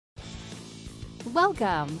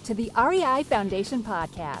Welcome to the REI Foundation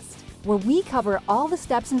Podcast, where we cover all the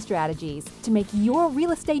steps and strategies to make your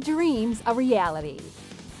real estate dreams a reality.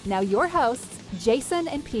 Now your hosts, Jason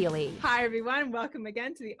and Peely. Hi, everyone. Welcome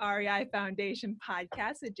again to the REI Foundation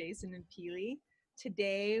Podcast with Jason and Peely.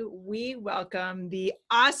 Today, we welcome the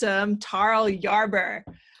awesome Tarl Yarber.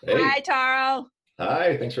 Hey. Hi, Tarl.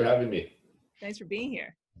 Hi, thanks for having me. Thanks for being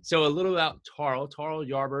here. So a little about Tarl. Tarl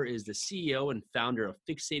Yarber is the CEO and founder of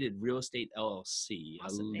Fixated Real Estate LLC,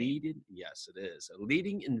 Awesome yes, it is, a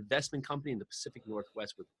leading investment company in the Pacific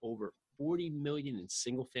Northwest with over 40 million in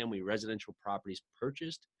single-family residential properties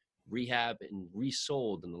purchased, rehab, and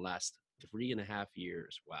resold in the last 3.5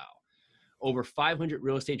 years. Wow. Over 500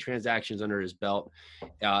 real estate transactions under his belt.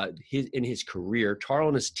 In his career, Tarl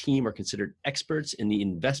and his team are considered experts in the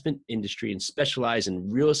investment industry and specialize in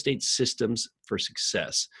real estate systems for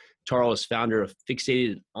success. Tarl is founder of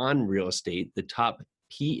Fixated on Real Estate, the top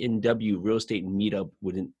P&W real estate meetup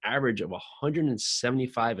with an average of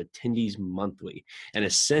 175 attendees monthly, and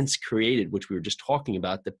has since created, which we were just talking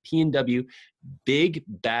about, the P&W Big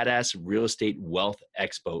Badass Real Estate Wealth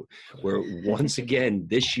Expo, where once again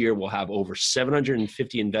this year we'll have over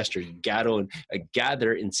 750 investors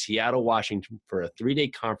gather in Seattle, Washington for a 3-day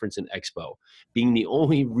conference and expo, being the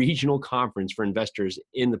only regional conference for investors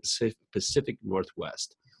in the Pacific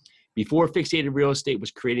Northwest. Before Fixated Real Estate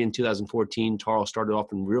was created in 2014, Tarl started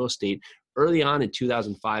off in real estate early on in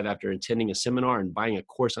 2005 after attending a seminar and buying a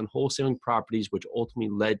course on wholesaling properties, which ultimately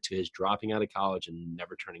led to his dropping out of college and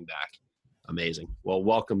never turning back. Amazing. Well,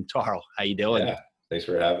 welcome, Tarl. How you doing? Yeah, thanks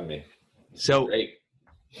for having me. So Great.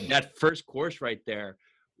 That first course right there,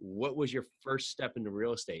 what was your first step into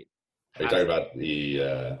real estate? Are you talking about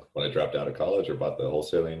the when I dropped out of college, or about the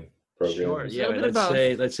wholesaling program? Sure. Yeah. A little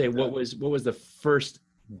bit of Let's say what was the first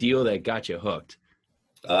deal that got you hooked?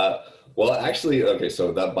 Well, actually, okay,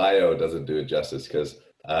 so that bio doesn't do it justice, because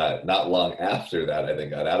not long after that, I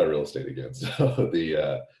think, got out of real estate again. So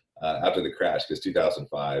the after the crash, because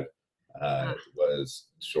 2005 was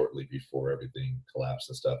shortly before everything collapsed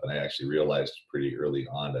and stuff, and I actually realized pretty early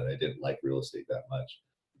on that I didn't like real estate that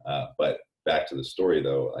much. But back to the story,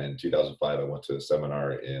 though, in 2005, I went to a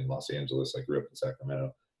seminar in Los Angeles. I grew up in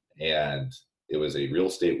Sacramento, and it was a real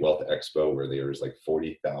estate wealth expo where there was like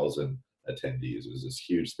 40,000 attendees. It was this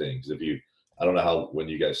huge thing. Because I don't know when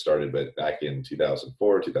you guys started, but back in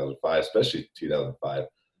 2004, 2005, especially 2005,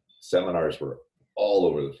 seminars were all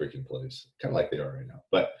over the freaking place, kind of like they are right now.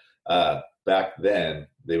 But back then,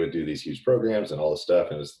 they would do these huge programs and all this stuff.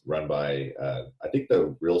 And it was run by, I think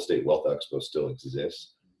the Real Estate Wealth Expo still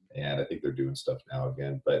exists. And I think they're doing stuff now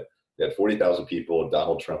again. But they had 40,000 people.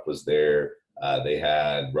 Donald Trump was there. They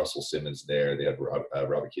had Russell Simmons there. They had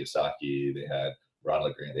Robert Kiyosaki. They had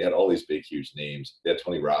Ronald Grant. They had all these big, huge names. They had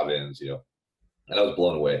Tony Robbins, and I was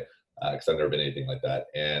blown away because I've never been anything like that.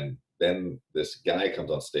 And then this guy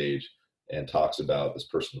comes on stage and talks about this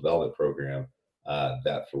personal development program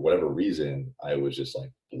that, for whatever reason, I was just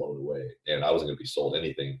like blown away. And I wasn't going to be sold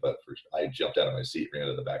anything, but I jumped out of my seat, ran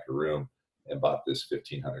to the back of the room, and bought this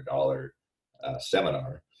 $1,500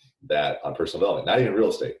 seminar on personal development, not even real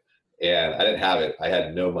estate. And I didn't have it. I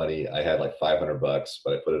had no money. I had like $500,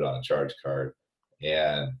 but I put it on a charge card.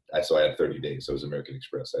 And so I had 30 days. So it was American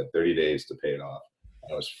Express. I had 30 days to pay it off.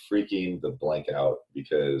 And I was freaking the blank out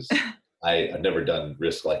because I've never done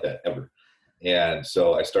risk like that ever. And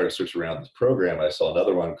so I started searching around this program. I saw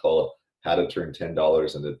another one called How to Turn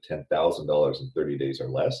 $10 into $10,000 in 30 days or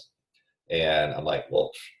less. And I'm like, well,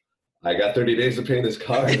 I got 30 days to pay this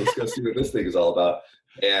card. Let's go see what this thing is all about.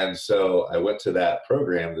 And so I went to that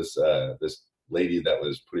program. This lady that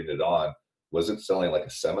was putting it on wasn't selling like a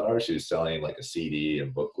seminar. She was selling like a CD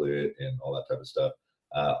and booklet and all that type of stuff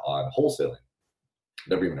on wholesaling.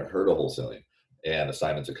 Never even heard of wholesaling and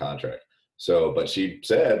assignments of contract. So, but she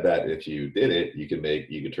said that if you did it, you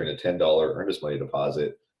could turn a $10 earnest money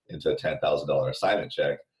deposit into a $10,000 assignment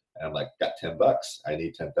check. And I'm like, got $10. I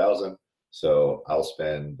need 10,000. So I'll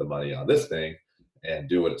spend the money on this thing and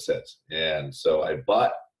do what it says. And so I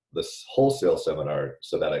bought this wholesale seminar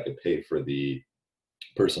so that I could pay for the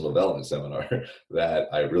personal development seminar that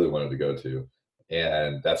I really wanted to go to.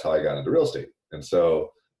 And that's how I got into real estate. And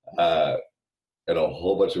so, and a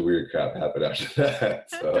whole bunch of weird crap happened after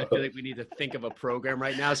that. So I feel like we need to think of a program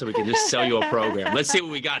right now so we can just sell you a program. Let's see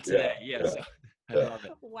what we got today. So I love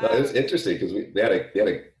it. Wow. No, it was interesting because they had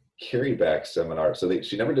a carryback seminar. So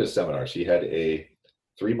she never did a seminar. She had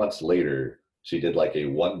 3 months later, she did like a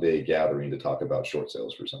 1-day gathering to talk about short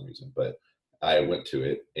sales for some reason. But I went to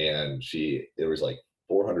it, and there was like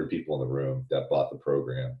 400 people in the room that bought the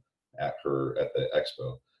program at the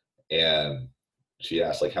expo. And she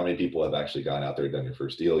asked, like, how many people have actually gone out there and done your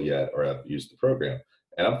first deal yet or have used the program?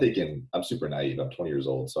 And I'm thinking, I'm super naive. I'm 20 years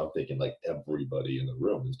old. So I'm thinking like everybody in the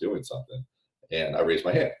room is doing something. And I raised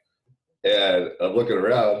my hand and I'm looking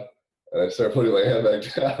around and I start putting my hand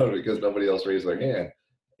back down because nobody else raised their hand.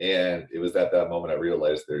 And it was at that moment I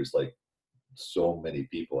realized there's like so many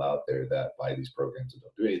people out there that buy these programs and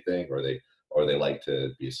don't do anything, or they like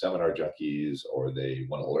to be seminar junkies, or they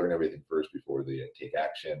want to learn everything first before they take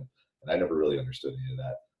action. And I never really understood any of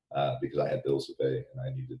that because I had bills to pay and I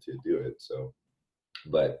needed to do it. So,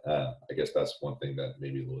 but I guess that's one thing that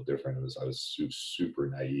made me a little different. It was I was super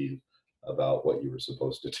naive about what you were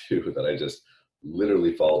supposed to do, that I just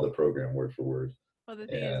literally followed the program word for word. Well, the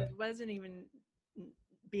thing is, it wasn't even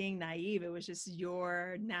being naive. It was just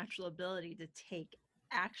your natural ability to take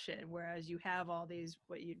action. Whereas you have all these,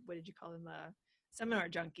 what did you call them? Seminar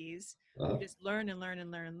junkies who just learn and learn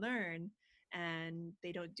and learn and learn, and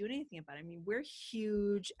they don't do anything about it. I mean, we're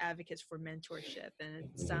huge advocates for mentorship, and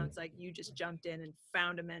it sounds like you just jumped in and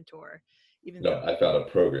found a mentor. I found a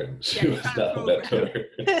program. She was not a mentor.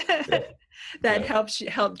 That helped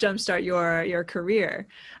jumpstart your career.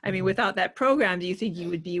 I mean, without that program, do you think you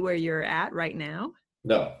would be where you're at right now?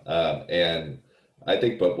 No. And I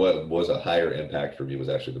think, but what was a higher impact for me was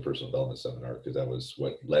actually the personal development seminar, because that was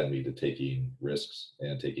what led me to taking risks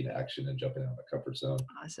and taking action and jumping out of my comfort zone.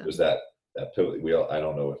 Awesome. It was that pivot. I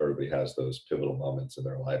don't know if everybody has those pivotal moments in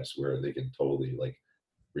their lives where they can totally like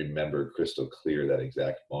remember crystal clear that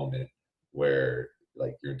exact moment where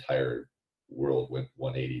like your entire world went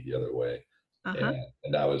 180 the other way.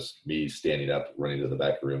 And that was me standing up, running to the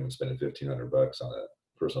back room and spending $1,500 on a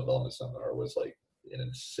personal development seminar. Was like an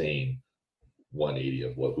insane 180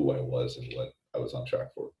 of who I was and what I was on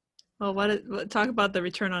track for. Well, talk about the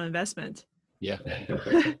return on investment. Yeah.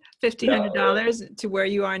 $1,500 to where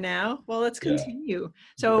you are now. Well, let's continue.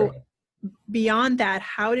 So beyond that,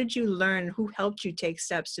 how did you learn? Who helped you take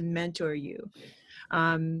steps to mentor you?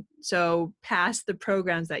 So past the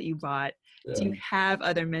programs that you bought, do you have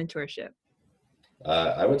other mentorship?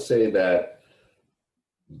 I would say that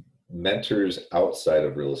mentors outside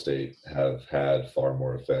of real estate have had far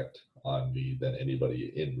more effect on me than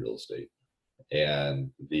anybody in real estate.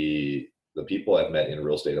 And the people I've met in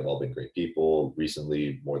real estate have all been great people,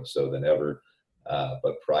 recently more so than ever.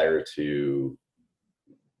 But prior to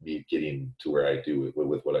me getting to where I do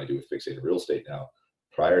with what I do with fixated real estate now,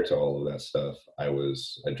 prior to all of that stuff, I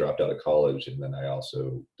dropped out of college, and then I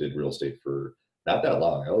also did real estate for not that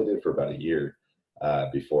long. I only did it for about a year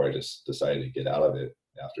before I just decided to get out of it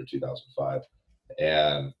after 2005.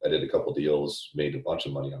 And I did a couple deals, made a bunch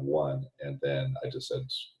of money on one, and then I just said,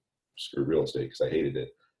 screw real estate, because I hated it.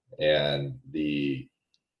 And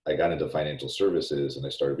I got into financial services, and I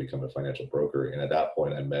started becoming a financial broker. And at that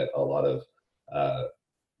point, I met a lot of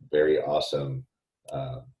very awesome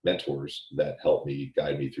mentors that helped me,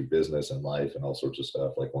 guide me through business and life and all sorts of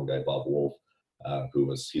stuff. Like one guy, Bob Wolf,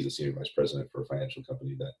 he's a senior vice president for a financial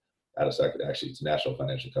company that out of Sacramento. Actually, it's a national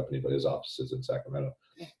financial company, but his office is in Sacramento.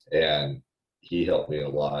 And he helped me a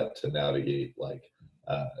lot to navigate like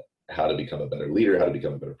how to become a better leader, how to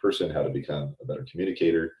become a better person, how to become a better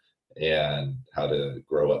communicator, and how to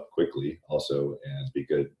grow up quickly also and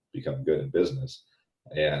become good in business.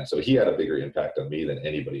 And so he had a bigger impact on me than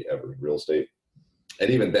anybody ever in real estate. And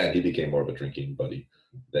even then, he became more of a drinking buddy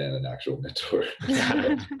than an actual mentor.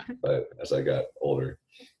 But as I got older,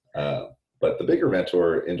 but the bigger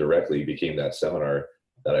mentor indirectly became that seminar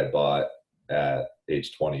that I bought at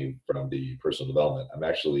age 20 from the personal development. I'm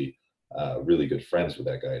actually really good friends with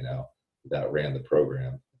that guy now that ran the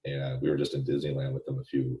program. And we were just in Disneyland with him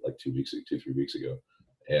 2, 3 weeks ago,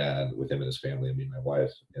 and with him and his family and me and my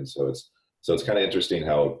wife. And so it's kind of interesting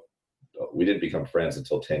how we didn't become friends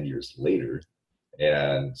until 10 years later.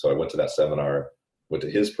 And so I went to that seminar, went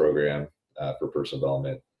to his program for personal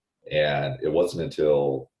development. And it wasn't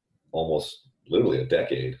until almost literally a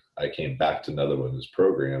decade, I came back to another one of his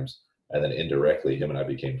programs. And then indirectly, him and I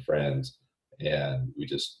became friends. And we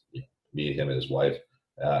just, me, him and his wife,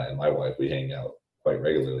 and my wife, we hang out quite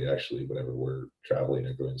regularly, actually, whenever we're traveling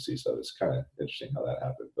or going to see stuff. It's kind of interesting how that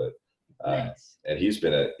happened. But nice. And he's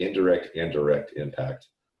been an indirect and direct impact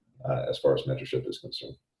as far as mentorship is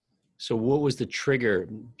concerned. So what was the trigger,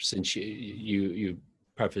 since you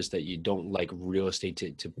prefaced that you don't like real estate,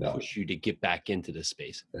 to push you to get back into this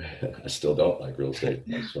space? I still don't like real estate.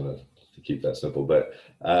 I just want to keep that simple. But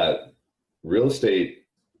real estate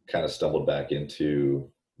kind of stumbled back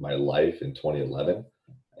into my life in 2011.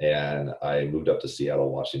 And I moved up to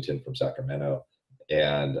Seattle, Washington from Sacramento.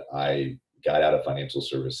 And I got out of financial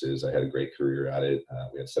services. I had a great career at it.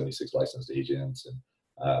 We had 76 licensed agents.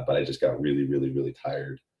 But I just got really, really, really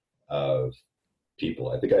tired of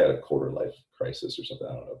people. I think I had a quarter life crisis or something.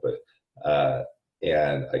 I don't know, but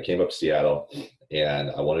and I came up to Seattle,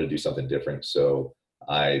 and I wanted to do something different. So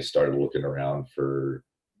I started looking around for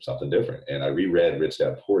something different, and I reread Rich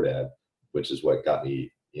Dad Poor Dad, which is what got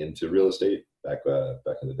me into real estate back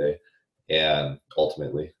in the day, and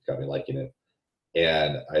ultimately got me liking it.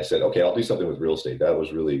 And I said, okay, I'll do something with real estate. That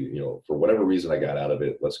was really, for whatever reason I got out of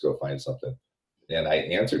it, let's go find something. And I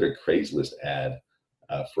answered a Craigslist ad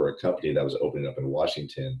for a company that was opening up in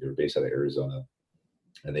Washington. They were based out of Arizona,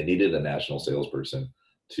 and they needed a national salesperson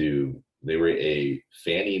they were a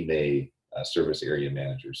Fannie Mae service area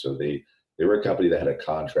manager. So they were a company that had a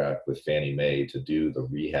contract with Fannie Mae to do the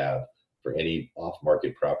rehab for any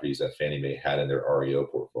off-market properties that Fannie Mae had in their REO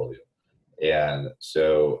portfolio. And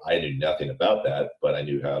so I knew nothing about that, but I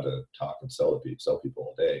knew how to talk and sell people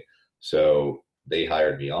all day. So they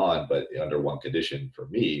hired me on, but under one condition for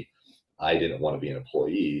me. I didn't want to be an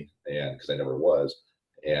employee, and because I never was,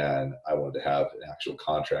 and I wanted to have an actual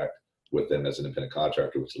contract with them as an independent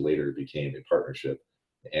contractor, which later became a partnership.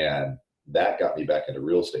 And that got me back into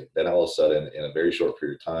real estate. Then all of a sudden, in a very short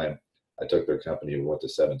period of time, I took their company and went to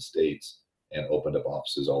 7 states and opened up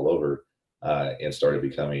offices all over, and started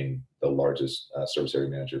becoming the largest service area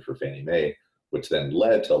manager for Fannie Mae, which then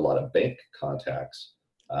led to a lot of bank contacts,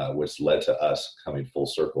 which led to us coming full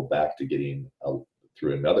circle back to getting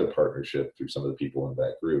through another partnership through some of the people in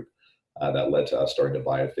that group, that led to us starting to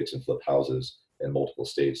buy and fix and flip houses in multiple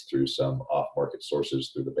states through some off-market sources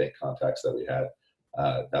through the bank contacts that we had.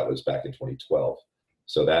 That was back in 2012.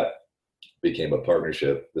 So that became a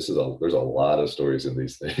partnership. There's a lot of stories in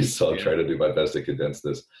these things, so I'll try to do my best to condense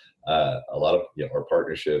this. A lot of our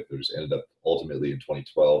partnership, ended up ultimately in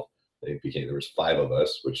 2012. There was 5 of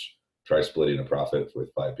us, which try splitting a profit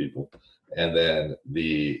with 5 people. And then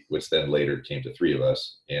which then later came to 3 of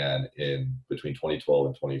us. And in between 2012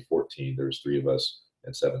 and 2014, there was 3 of us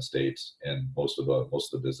in 7 states. And most of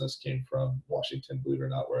the business came from Washington, believe it or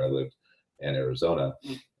not, where I lived, and Arizona,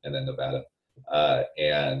 and then Nevada.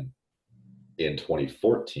 And in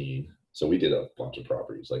 2014, so we did a bunch of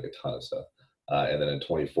properties, like a ton of stuff. And then in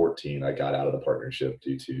 2014, I got out of the partnership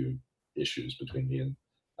due to issues between me and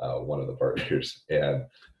one of the partners. And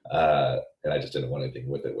I just didn't want anything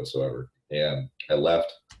with it whatsoever. And I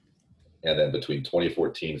left. And then between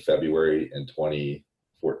 2014 February and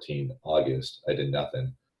 2014 August, I did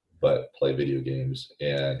nothing but play video games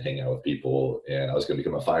and hang out with people. And I was going to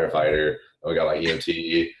become a firefighter. I got my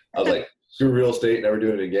EMT. I was like, screw real estate, never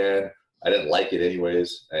doing it again. I didn't like it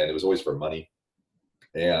anyways, and it was always for money.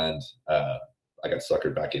 And I got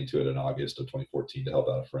suckered back into it in August of 2014 to help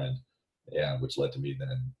out a friend, and which led to me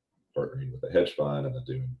then partnering with a hedge fund and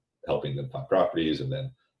then helping them find properties. And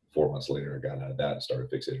then 4 months later, I got out of that and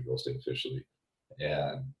started fixating real estate officially.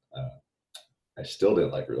 And I still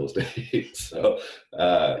didn't like real estate, so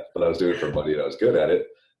but I was doing it for money and I was good at it.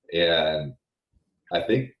 And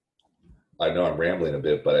I know I'm rambling a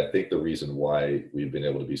bit, but I think the reason why we've been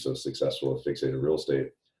able to be so successful at fixated real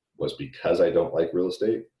estate was because I don't like real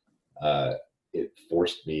estate. It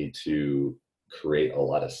forced me to create a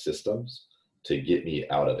lot of systems to get me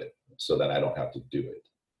out of it so that I don't have to do it.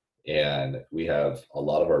 And we have a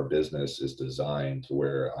lot of our business is designed to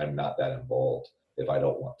where I'm not that involved if I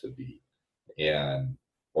don't want to be,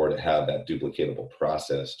 or to have that duplicatable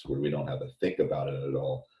process to where we don't have to think about it at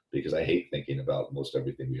all, because I hate thinking about most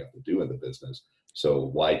everything we have to do in the business. So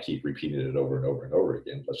why keep repeating it over and over and over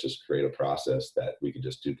again? Let's just create a process that we can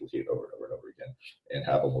just duplicate over and over and over again and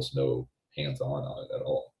have almost no hands-on on it at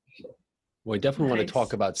all. So. Well, I definitely want to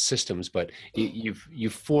talk about systems, but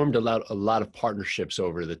you've formed a lot of partnerships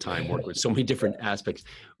over the time, working with so many different aspects.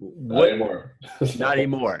 Not anymore. Not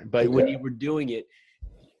anymore. But when you were doing it,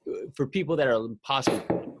 for people that are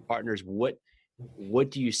possible partners, what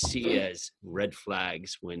do you see as red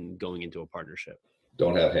flags when going into a partnership?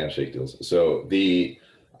 Don't have handshake deals. So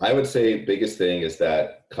I would say biggest thing is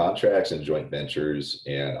that contracts and joint ventures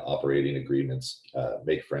and operating agreements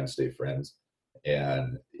make friends stay friends.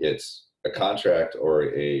 And it's a contract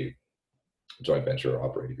or a joint venture or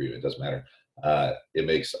operating agreement, it doesn't matter. It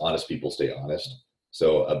makes honest people stay honest.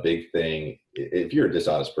 So a big thing, if you're a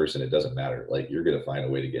dishonest person, it doesn't matter. Like, you're going to find a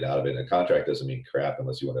way to get out of it. And a contract doesn't mean crap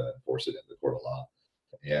unless you want to enforce it in the court of law.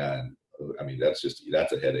 And I mean, that's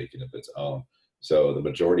a headache in of its own. So the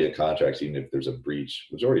majority of contracts, even if there's a breach,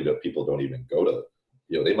 majority of people don't even go to,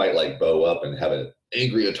 they might like bow up and have an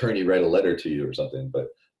angry attorney write a letter to you or something, but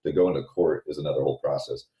to go into court is another whole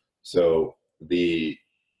process. So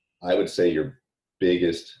I would say your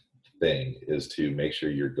biggest thing is to make sure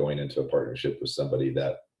you're going into a partnership with somebody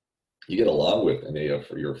that you get along with and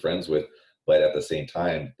you're friends with, but at the same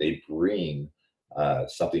time, they bring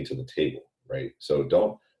something to the table, right?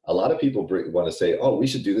 So a lot of people want to say, oh, we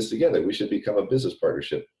should do this together. We should become a business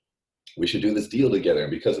partnership. We should do this deal together.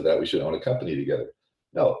 And because of that, we should own a company together.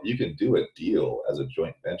 No, you can do a deal as a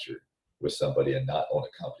joint venture with somebody and not own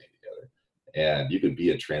a company together. And you could be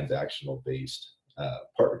a transactional based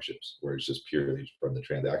partnerships where it's just purely from the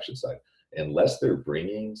transaction side, unless they're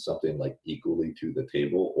bringing something like equally to the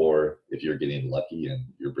table, or if you're getting lucky and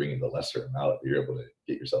you're bringing the lesser amount, you're able to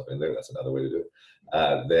get yourself in there. That's another way to do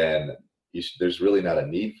it. Then there's really not a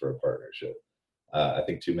need for a partnership. I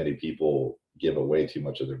think too many people give away too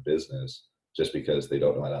much of their business just because they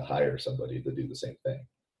don't know how to hire somebody to do the same thing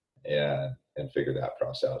and figure that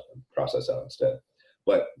process out instead.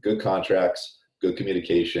 But good contracts, good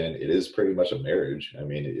communication, it is pretty much a marriage. I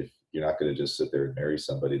mean, if you're not going to just sit there and marry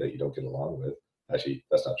somebody that you don't get along with, actually,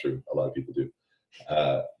 that's not true. A lot of people do.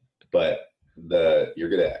 But you're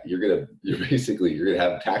gonna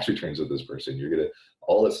have tax returns with this person. You're gonna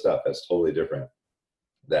all this stuff that's totally different.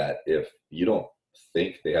 That if you don't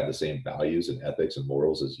think they have the same values and ethics and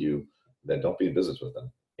morals as you, then don't be in business with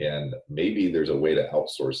them. And maybe there's a way to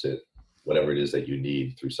outsource it, whatever it is that you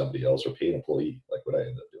need, through somebody else, or pay an employee, like what I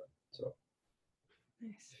ended up doing. So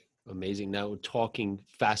Nice. Amazing. Now, talking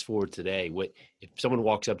fast forward today, what if someone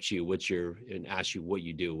walks up to you, and asks you what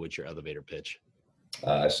you do? What's your elevator pitch?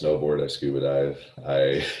 I snowboard, I scuba dive,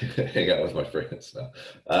 I hang out with my friends.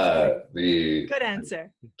 Good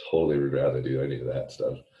answer. Totally would rather do any of that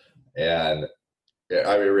stuff. And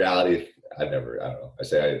I mean, in reality, I don't know.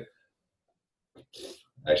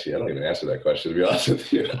 Actually, I don't even answer that question, to be honest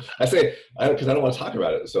with you. I say, because I don't want to talk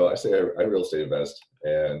about it. So I say I real estate invest,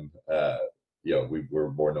 and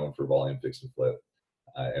we're more known for volume, fix and flip.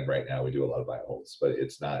 And right now we do a lot of buy and holds, but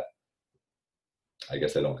it's not, I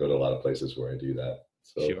guess I don't go to a lot of places where I do that.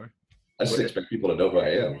 So Sure. I just expect people to know who I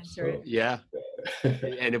am. So. Yeah.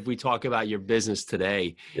 And if we talk about your business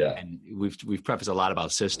today, yeah, and we've prefaced a lot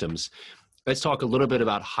about systems, let's talk a little bit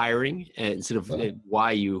about hiring and instead of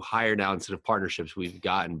why you hire now instead of partnerships we've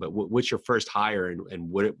gotten. But what's your first hire, and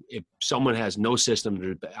what if someone has no system,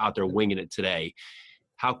 they're out there winging it today?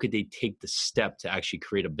 How could they take the step to actually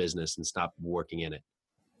create a business and stop working in it?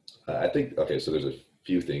 I think, okay, so there's a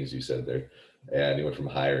few things you said there, and you went from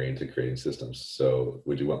hiring to creating systems. So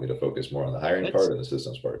would you want me to focus more on the hiring part or the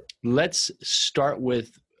systems part? Let's start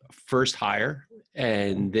with first hire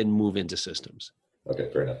and then move into systems.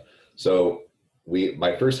 Okay, fair enough. So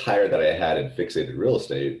my first hire that I had in fixated real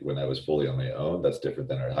estate when I was fully on my own, that's different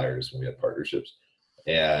than our hires when we had partnerships.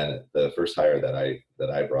 And the first hire that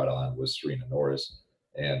I brought on was Serena Norris,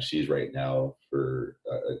 and she's right now for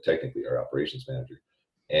technically our operations manager.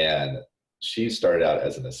 And she started out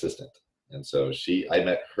as an assistant. And so I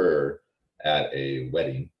met her at a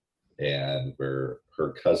wedding, and where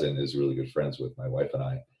her cousin is really good friends with my wife and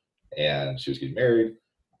I, and she was getting married.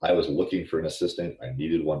 I was looking for an assistant. I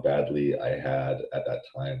needed one badly. I had at that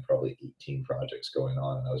time probably 18 projects going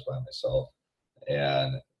on, and I was by myself,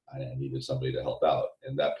 and I needed somebody to help out.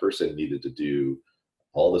 And that person needed to do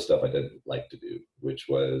all the stuff I didn't like to do, which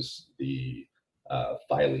was the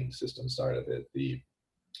filing system side of it, the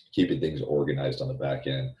keeping things organized on the back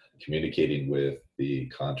end, communicating with the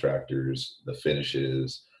contractors, the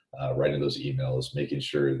finishes, writing those emails, making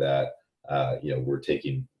sure that we're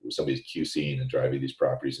taking somebody's QCing and driving these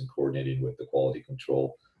properties and coordinating with the quality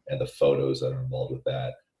control and the photos that are involved with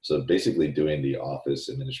that. So basically doing the office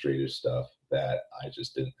administrative stuff that I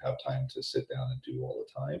just didn't have time to sit down and do all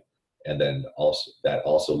the time. And then that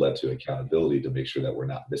also led to accountability to make sure that we're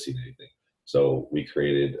not missing anything. So we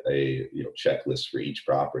created a checklist for each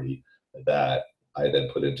property that I then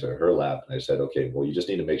put into her lap, and I said, okay, well, you just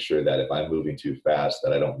need to make sure that if I'm moving too fast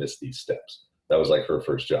that I don't miss these steps. That was like her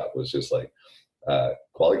first job, was just like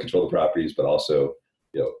quality control the properties, but also,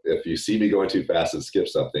 if you see me going too fast and skip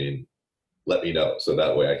something, let me know. So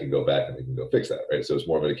that way I can go back and we can go fix that, right? So it's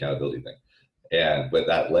more of an accountability thing. But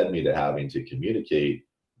that led me to having to communicate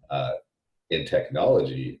in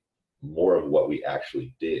technology more of what we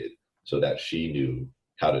actually did, so that she knew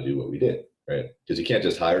how to do what we did, right? Because you can't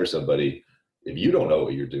just hire somebody if you don't know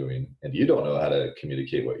what you're doing and you don't know how to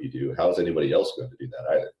communicate what you do. How is anybody else going to do that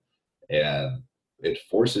either? And it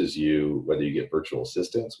forces you, whether you get virtual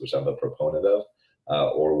assistants, which I'm a proponent of,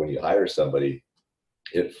 or when you hire somebody,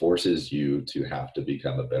 it forces you to have to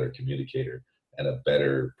become a better communicator and a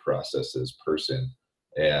better processes person.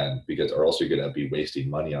 And or else you're going to be wasting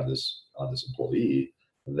money on this employee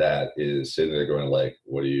that is sitting there going like,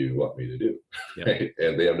 what do you want me to do? Yep. Right?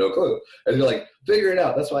 And they have no clue. And you're like, figure it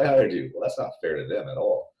out. That's why I hired you. Well, that's not fair to them at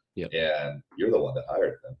all. Yep. And you're the one that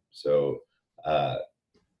hired them. So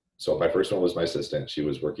my first one was my assistant. She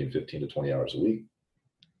was working 15 to 20 hours a week.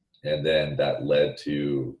 And then that led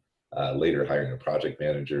to later hiring a project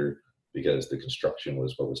manager because the construction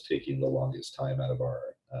was what was taking the longest time out of our,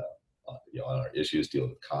 on our issues, dealing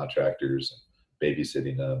with contractors and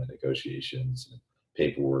babysitting them and negotiations and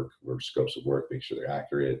paperwork, work scopes of work, making sure they're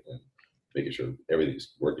accurate and making sure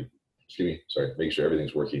everything's working. Making sure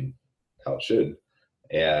everything's working how it should.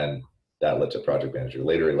 And that led to project manager.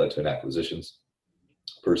 Later, it led to an acquisitions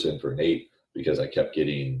person for Nate because I kept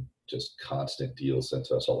getting just constant deals sent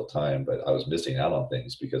to us all the time, but I was missing out on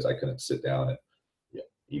things because I couldn't sit down and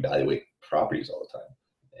evaluate properties all the time.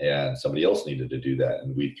 And somebody else needed to do that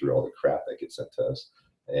and weed through all the crap that gets sent to us.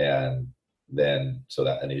 And then, so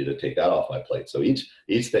that I needed to take that off my plate. So each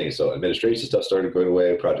thing, so administration stuff started going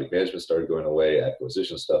away, project management started going away,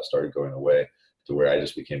 acquisition stuff started going away, to where I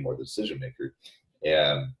just became more the decision maker.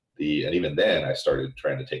 And even then I started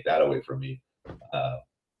trying to take that away from me.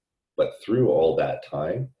 But through all that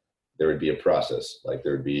time, there would be a process. Like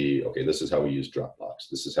there would be, okay, this is how we use Dropbox.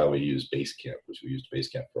 This is how we use Basecamp, which we used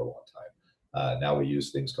Basecamp for a long time. Now we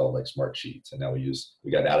use things called like Smart Sheets. And now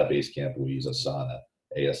we got out of Basecamp and we use Asana,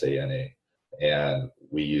 A-S-A-N-A. And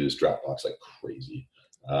we use Dropbox like crazy.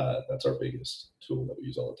 That's our biggest tool that we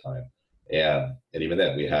use all the time. And even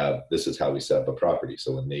then this is how we set up a property.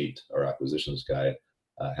 So when Nate, our acquisitions guy,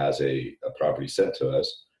 has a property sent to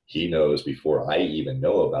us, he knows before I even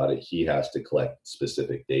know about it, he has to collect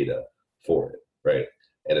specific data for it, right?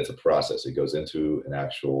 And it's a process. It goes into an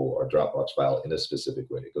actual or Dropbox file in a specific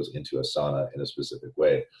way. It goes into Asana in a specific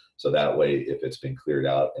way. So that way, if it's been cleared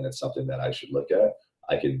out and it's something that I should look at,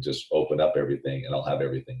 I can just open up everything and I'll have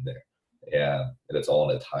everything there. And it's all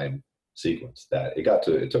in a time sequence that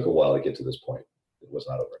it took a while to get to this point. It was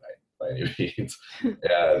not overnight by any means.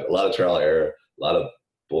 And a lot of trial and error, a lot of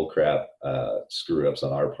bullcrap screw ups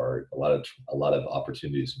on our part, a lot of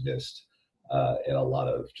opportunities missed, and a lot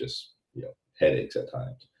of just headaches at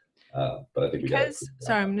times. But I think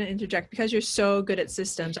sorry, I'm going to interject because you're so good at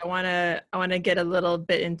systems. I want to get a little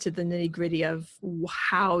bit into the nitty gritty of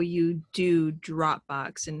how you do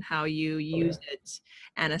Dropbox and how you use it,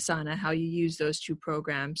 and Asana, how you use those two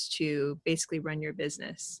programs to basically run your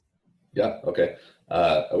business. Yeah. Okay.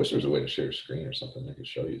 I wish there was a way to share a screen or something that could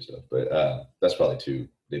show you stuff, but that's probably too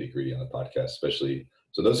nitty gritty on the podcast, especially.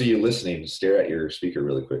 So those of you listening, stare at your speaker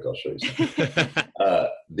really quick. I'll show you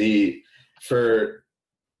something. For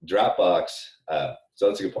Dropbox, so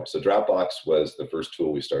that's a good point. So Dropbox was the first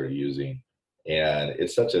tool we started using, and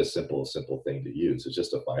it's such a simple thing to use. It's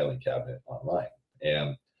just a filing cabinet online.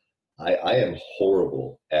 And I am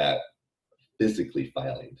horrible at physically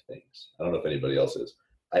filing things. I don't know if anybody else is.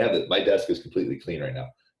 My desk is completely clean right now.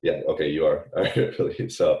 Yeah, okay, you are. All right, really.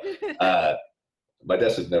 So my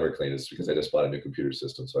desk is never clean. It's because I just bought a new computer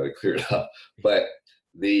system, so I had to clear it up. But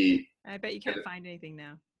I bet you can't find anything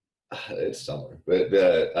now. It's somewhere.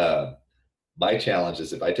 But my challenge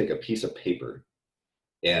is if I take a piece of paper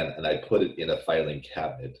and I put it in a filing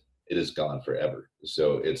cabinet, it is gone forever.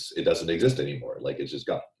 So it doesn't exist anymore. Like it's just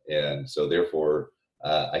gone. And so therefore,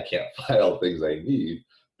 I can't file things I need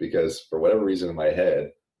because for whatever reason in my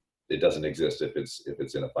head, it doesn't exist if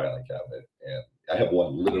it's in a filing cabinet. And I have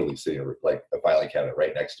one literally sitting like a filing cabinet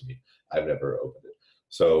right next to me. I've never opened it.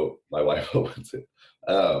 So my wife opens it.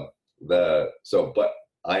 But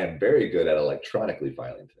I am very good at electronically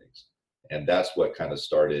filing things. And that's what kind of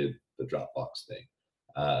started the Dropbox thing.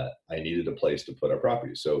 I needed a place to put our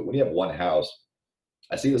property. So when you have one house,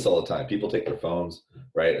 I see this all the time. People take their phones,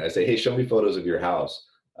 right? And I say, hey, show me photos of your house,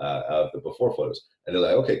 of the before photos. And they're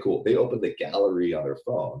like, okay, cool. They open the gallery on their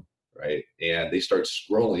phone, right? And they start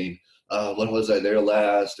scrolling. When was I there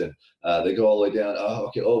last? And they go all the way down. Oh,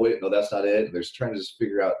 okay. Oh, wait, no, that's not it. And they're trying to just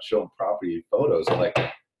figure out, show them property photos. I'm like,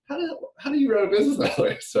 how do you run a business that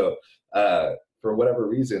way? So for whatever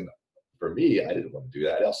reason, for me, I didn't want to do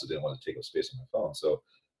that. I also didn't want to take up space on my phone. So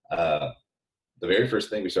the very first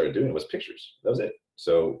thing we started doing was pictures. That was it.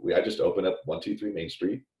 So I just opened up 123 Main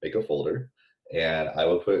Street, make a folder, and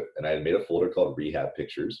I made a folder called Rehab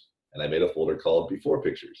Pictures, and I made a folder called Before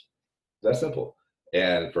Pictures. That simple.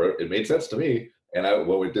 And it made sense to me. And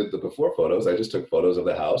when we did the before photos, I just took photos of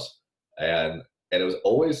the house, and it was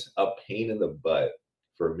always a pain in the butt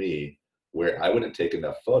for me where I wouldn't take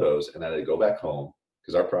enough photos, and then I'd go back home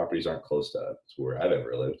because our properties aren't close to where I've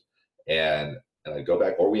ever lived. And I'd go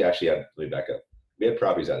back, or let me back up. We had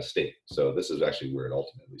properties out of state. So this is actually where it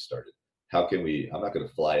ultimately started. I'm not going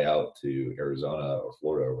to fly out to Arizona or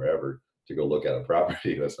Florida or wherever to go look at a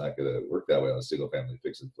property. That's not going to work that way on a single family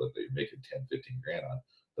fix and flip that you're making 10, 15 grand on.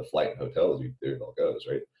 The flight and hotels, there it all goes,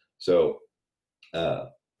 right? So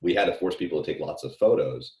we had to force people to take lots of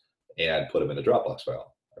photos and put them in a Dropbox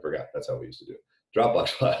file. I forgot. That's how we used to do it. Dropbox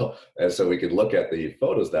file. And so we could look at the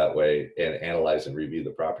photos that way and analyze and review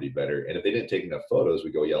the property better. And if they didn't take enough photos,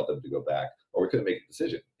 we go yell at them to go back, or we couldn't make a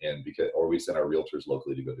decision. Or we sent our realtors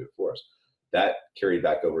locally to go do it for us. That carried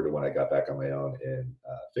back over to when I got back on my own and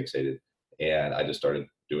Fixated. And I just started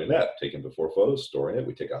doing that, taking before photos, storing it.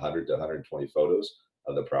 We take 100 to 120 photos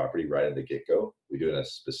of the property right at the get-go. We do it in a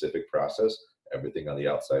specific process, everything on the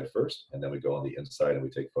outside first, and then we go on the inside and we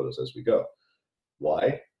take photos as we go.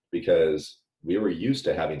 Why? Because we were used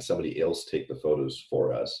to having somebody else take the photos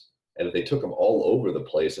for us. And if they took them all over the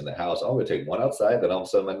place in the house, I'm going to take one outside, then all of a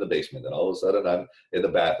sudden I'm in the basement, then all of a sudden I'm in the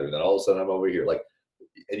bathroom, then all of a sudden I'm over here. Like,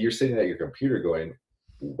 and you're sitting at your computer going,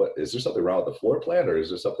 what, is there something wrong with the floor plan, or is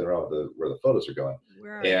there something wrong with where the photos are going?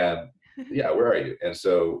 Yeah, where are you? And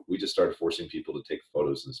so we just started forcing people to take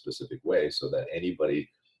photos in a specific way so that anybody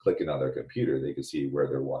clicking on their computer, they could see where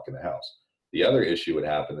they're walking the house. The other issue would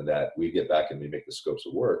happen in that we get back and we make the scopes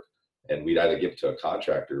of work, and we'd either give it to a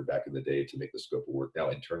contractor back in the day to make the scope of work. Now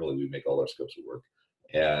internally we make all our scopes of work.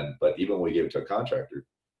 But even when we give it to a contractor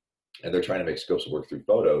and they're trying to make scopes of work through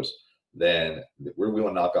photos, then we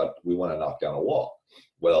want to knock down a wall.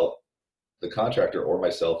 Well, the contractor or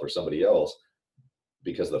myself or somebody else,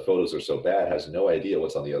 because the photos are so bad, has no idea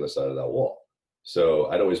what's on the other side of that wall. So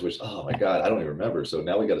I'd always wish, oh my God, I don't even remember. So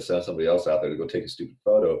now we got to send somebody else out there to go take a stupid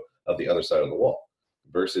photo of the other side of the wall,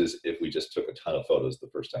 versus if we just took a ton of photos the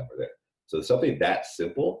first time we're there. So something that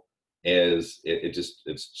simple is it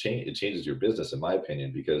changes your business, in my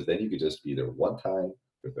opinion, because then you could just be there one time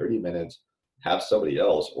for 30 minutes, have somebody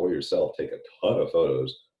else or yourself take a ton of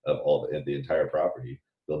photos of the entire property.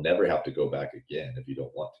 They'll never have to go back again if you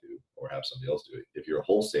don't want to, or have somebody else do it. If you're a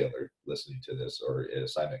wholesaler listening to this, or an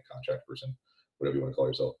assignment contract person, whatever you want to call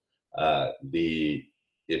yourself,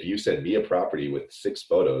 if you send me a property with 6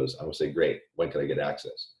 photos, I'm going to say, great, when can I get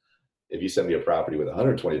access? If you send me a property with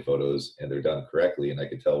 120 photos and they're done correctly and I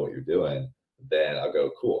can tell what you're doing, then I'll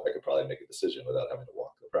go, cool, I could probably make a decision without having to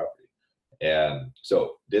walk the property. And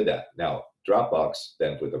so did that. Now, Dropbox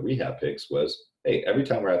then with the rehab pics was, hey, every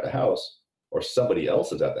time we're at the house or somebody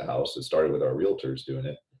else is at the house, it started with our realtors doing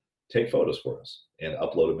it, take photos for us and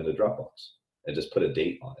upload them into Dropbox and just put a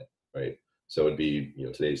date on it, right? So it'd be,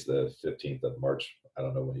 today's the 15th of March. I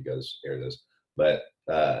don't know when you guys air this, but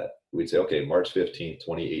we'd say, okay, March 15th,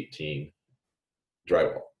 2018,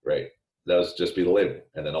 drywall, right? That would just be the label.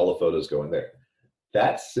 And then all the photos go in there.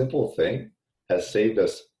 That simple thing has saved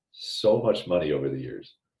us so much money over the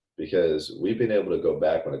years, because we've been able to go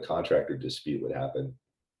back when a contractor dispute would happen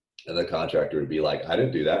and the contractor would be like, I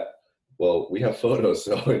didn't do that. Well, we have photos.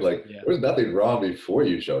 So like, there was nothing wrong before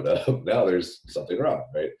you showed up. Now there's something wrong,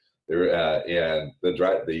 right? And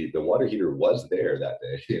the water heater was there that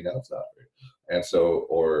day. Now it's not. Right? And so,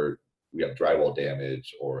 or we have drywall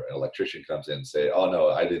damage, or an electrician comes in and say, oh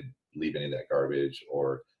no, I didn't leave any of that garbage,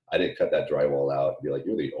 or I didn't cut that drywall out. And be like,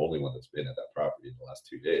 you're the only one that's been at that property in the last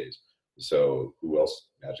 2 days. So who else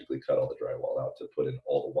magically cut all the drywall out to put in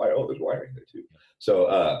all the wire? Oh, there's wiring there too.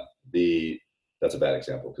 So that's a bad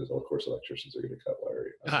example, because of course electricians are going to cut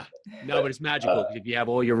wiring. No, but it's magical. If you have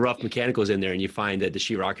all your rough mechanicals in there and you find that the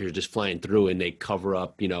sheetrockers are just flying through and they cover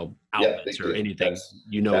up, outlets or anything,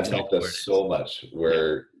 that's helped us so much.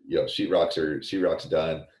 Where sheetrock's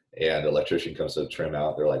done and the electrician comes to trim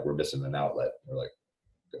out, they're like, we're missing an outlet. We're like,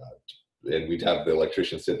 God. And we'd have the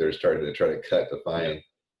electrician sit there try to cut to find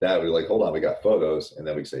that. We're like, hold on, we got photos, and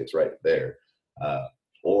then we say it's right there.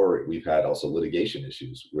 Or we've had also litigation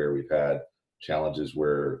issues where we've had challenges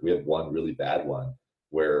where we had one really bad one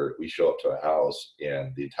where we show up to a house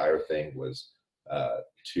and the entire thing was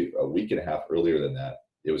a week and a half earlier than that.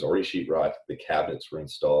 It was already sheetrock. The cabinets were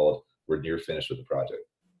installed. We're near finished with the project.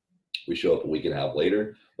 We show up a week and a half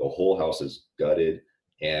later. The whole house is gutted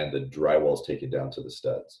and the drywall is taken down to the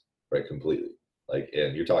studs, right? Completely.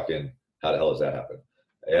 And you're talking, how the hell does that happen?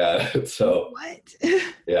 Yeah. So what?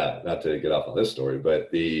 Yeah, not to get off on this story, but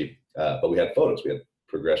we had photos. We had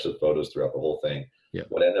progressive photos throughout the whole thing. Yeah.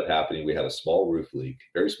 What ended up happening, we had a small roof leak,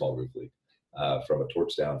 very small roof leak, from a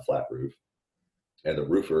torch down flat roof. And the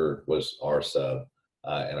roofer was our sub,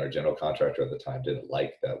 and our general contractor at the time didn't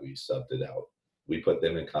like that we subbed it out. We put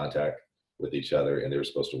them in contact with each other and they were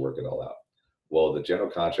supposed to work it all out. Well, the general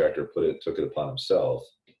contractor took it upon himself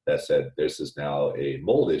that said, this is now a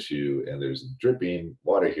mold issue and there's dripping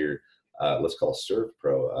water here. Let's call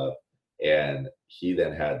ServPro up. And he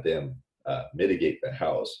then had them mitigate the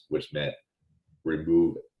house, which meant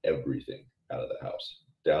remove everything out of the house,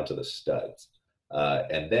 down to the studs.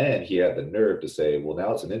 And then he had the nerve to say, well,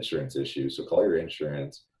 now it's an insurance issue, so call your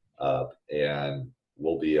insurance and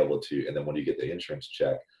we'll be able to, and then when you get the insurance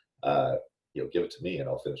check, give it to me and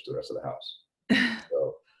I'll finish the rest of the house.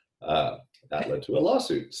 So that led to a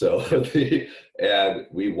lawsuit. So and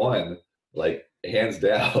we won, like, hands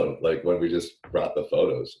down, like when we just brought the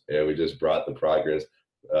photos, and we just brought the progress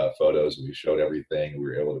photos, and we showed everything. We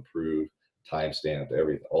were able to prove, timestamped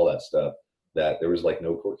everything, all that stuff, that there was like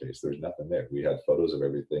no court case. There was nothing there. We had photos of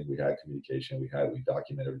everything. We had communication. We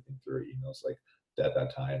document everything through our emails, like at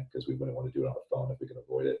that time, because we wouldn't want to do it on the phone if we could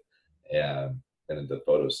avoid it. And then the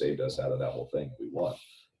photos saved us out of that whole thing. We won,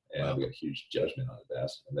 and Wow. we got a huge judgment on the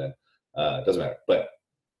desk. And then it doesn't matter, but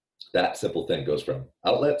that simple thing goes from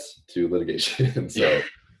outlets to litigation. So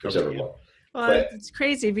whichever one. Well, But it's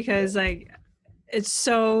crazy because like it's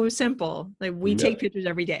so simple. Like we take pictures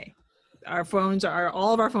every day.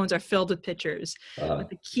 All of our phones are filled with pictures. But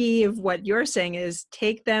the key of what you're saying is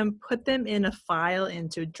take them, put them in a file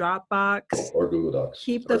into Dropbox or Google Docs.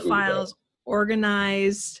 Keep the files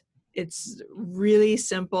organized. It's really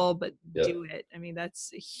simple, but do it. I mean,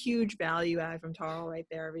 that's a huge value add from Tarl right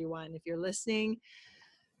there, everyone. If you're listening,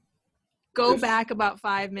 go back about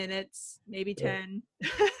 5 minutes, maybe 10.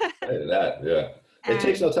 It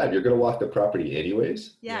takes no time. You're going to walk the property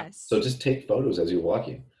anyways. Yes. So just take photos as you're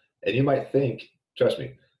walking. And you might think, trust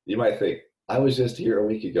me, you might think, I was just here a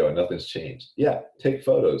week ago and nothing's changed. Yeah, take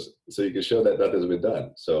photos so you can show that nothing's been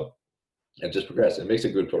done. So, and just progress. It makes a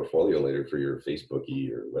good portfolio later for your Facebooky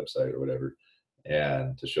or website or whatever,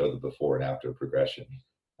 and to show the before and after progression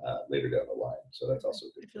later down the line. So that's also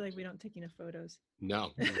good. I feel like we don't take enough photos.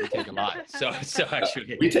 No, we take a lot. So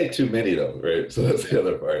actually, we take too many though, right? So that's the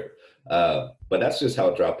other part. But that's just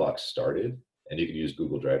how Dropbox started, and you can use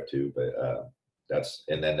Google Drive too. But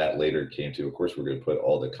and then that later came to, of course, we're going to put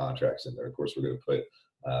all the contracts in there. Of course, we're going to put,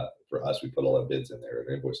 for us, we put all our bids in there,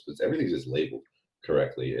 and invoices, but everything's just labeled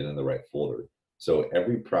correctly and in the right folder. So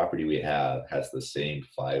every property we have has the same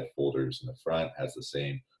 5 folders in the front, has the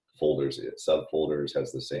same folders, subfolders,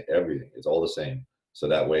 has the same, everything. It's all the same. So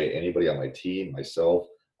that way, anybody on my team, myself,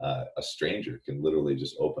 a stranger can literally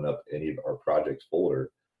just open up any of our project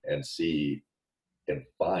folder and see and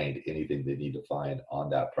find anything they need to find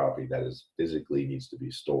on that property that is physically needs to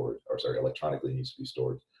be stored, or sorry, electronically needs to be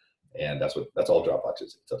stored. And that's all Dropbox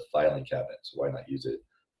is. It's a filing cabinet, so why not use it?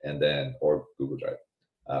 And then, or Google Drive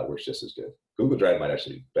works just as good. Google Drive might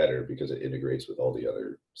actually be better because it integrates with all the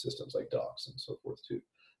other systems like Docs and so forth too.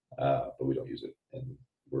 But we don't use it, and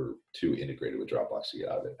we're too integrated with Dropbox to get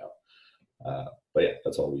out of it now. But yeah,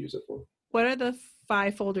 that's all we use it for. What are the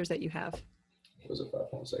 5 folders that you have? What was it?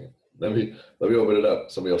 1 second. Let me open it up.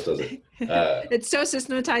 Somebody else does it. It's so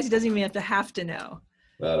systematized, he doesn't even have to know.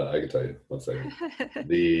 No, I can tell you. 1 second.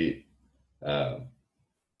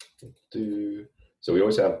 So we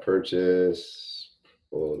always have purchase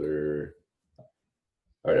folder.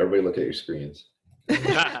 All right, everybody look at your screens. All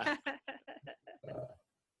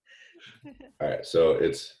right, so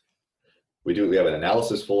we have an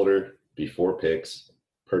analysis folder, before picks,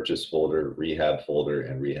 purchase folder, rehab folder,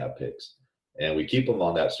 and rehab picks. And we keep them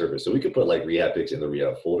on that surface. So we could put like rehab picks in the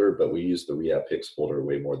rehab folder, but we use the rehab picks folder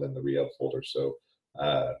way more than the rehab folder. So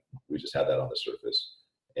we just have that on the surface.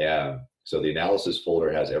 And so the analysis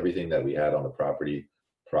folder has everything that we had on the property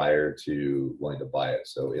prior to wanting to buy it.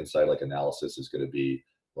 So inside, like, analysis is going to be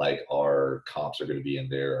like our comps are going to be in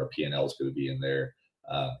there, our P&L is going to be in there.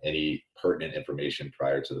 Any pertinent information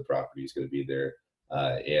prior to the property is going to be there,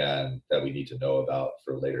 and that we need to know about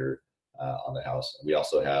for later on the house. We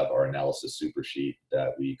also have our analysis super sheet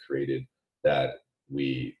that we created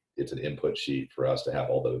it's an input sheet for us to have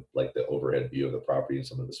all the overhead view of the property and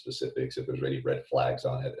some of the specifics. If there's any red flags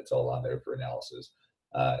on it, it's all on there for analysis.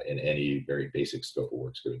 And any very basic scope of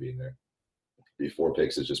work is going to be in there. Before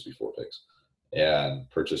picks is just before picks. And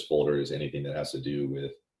purchase folder is anything that has to do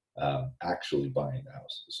with actually buying the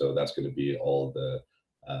house. So that's going to be all the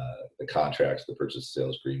contracts, the purchase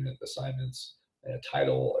sales agreement, assignments, and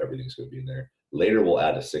title. Everything's going to be in there. Later, we'll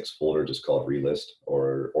add a 6th folder just called relist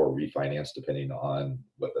or refinance, depending on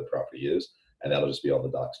what the property is, and that'll just be all the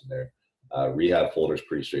docs in there. Rehab folder is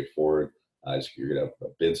pretty straightforward. You're going to have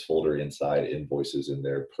a bids folder inside, invoices in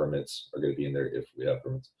there, permits are going to be in there if we have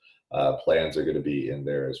permits. Plans are going to be in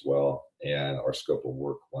there as well, and our scope of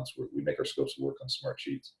work. Once we make our scopes of work on smart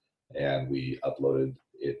sheets, and we uploaded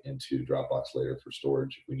it into Dropbox later for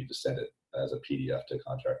storage if we need to send it as a PDF to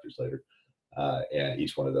contractors later. And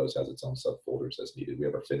each one of those has its own subfolders as needed. We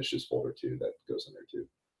have our finishes folder too that goes in there too.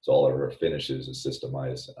 So all of our finishes is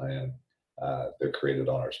systemized, and they're created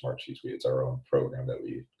on our smart sheets. It's our own program that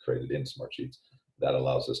we created in smart sheets that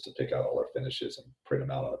allows us to pick out all our finishes and print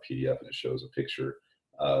them out on a PDF, and it shows a picture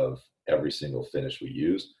of every single finish we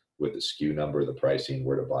use with the SKU number, the pricing,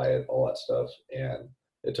 where to buy it, all that stuff. And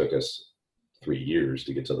it took us 3 years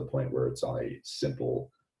to get to the point where it's on a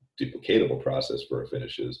simple duplicatable process for our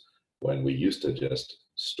finishes. when we used to just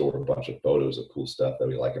store a bunch of photos of cool stuff that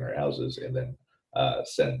we like in our houses and then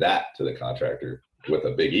send that to the contractor with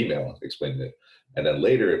a big email explaining it. And then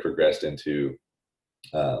later it progressed into,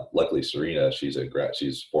 luckily Serena, she's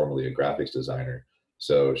formerly a graphics designer.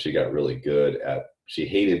 So she got really good she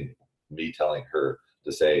hated me telling her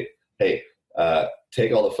to say, hey,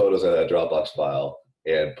 take all the photos out of that Dropbox file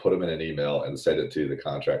and put them in an email and send it to the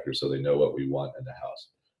contractor so they know what we want in the house.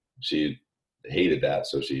 She hated that.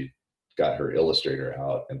 So she got her Illustrator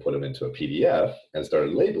out and put them into a PDF and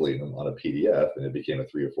started labeling them on a PDF. And it became a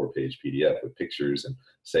 3 or 4 page PDF with pictures and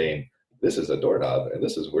saying, this is a doorknob and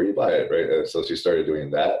this is where you buy it, right? And so she started doing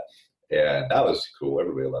that, and that was cool.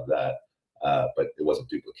 Everybody loved that. But it wasn't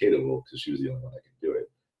duplicatable because she was the only one that could do it.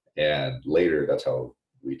 And later, that's how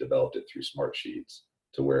we developed it through Smart Sheets,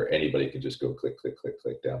 to where anybody can just go click, click, click,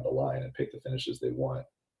 click down the line and pick the finishes they want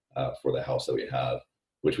for the house that we have,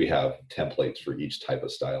 which we have templates for each type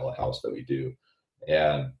of style of house that we do.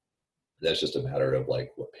 And that's just a matter of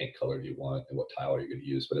like, what paint color do you want and what tile are you going to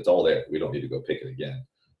use? But it's all there. We don't need to go pick it again.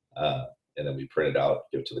 And then we print it out,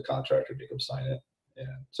 give it to the contractor, make them sign it.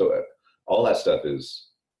 And so all that stuff is,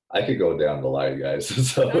 I could go down the line, guys.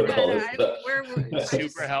 So It's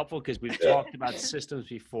super helpful because we've talked about systems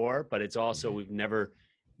before, but it's also, we've never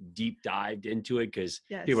deep dived into it because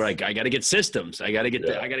people are like, I got to get systems. I got to get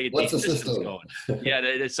What's these the systems system? going. Yeah.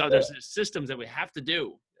 There's systems that we have to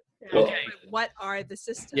do. Yeah. Okay. What are the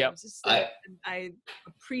systems? Yep. I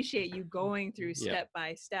appreciate you going through step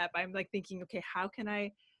by step. I'm like thinking, okay, how can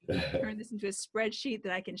I turn this into a spreadsheet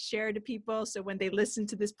that I can share to people so when they listen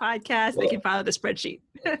to this podcast, they can follow the spreadsheet?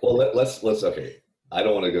 Well, let's okay. I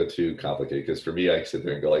don't want to go too complicated because for me, I sit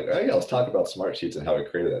there and go like, oh yeah, let's talk about Smart Sheets and how I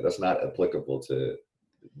created that. That's not applicable to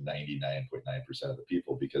 99.9% of the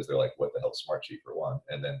people because they're like, what the hell, Smart Sheet, for one,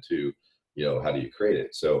 and then two, how do you create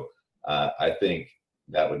it? So I think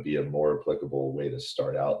that would be a more applicable way to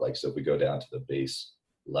start out. Like, so if we go down to the base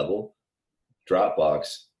level,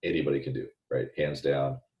 Dropbox, anybody can do, right? Hands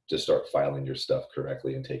down, just start filing your stuff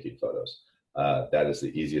correctly and taking photos. That is the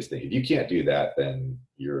easiest thing. If you can't do that, then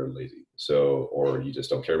you're lazy. So, or you just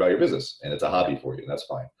don't care about your business and it's a hobby for you, and that's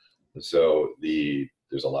fine. So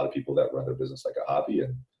there's a lot of people that run their business like a hobby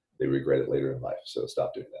and they regret it later in life. So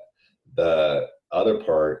stop doing that. The other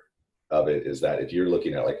part of it is that if you're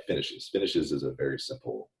looking at like finishes is a very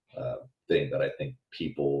simple thing that I think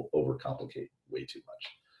people overcomplicate way too much.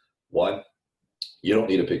 One, you don't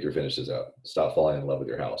need to pick your finishes out. Stop falling in love with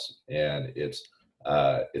your house. And it's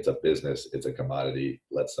a business, it's a commodity.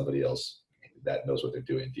 Let somebody else that knows what they're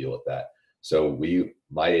doing deal with that. So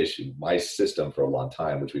my system for a long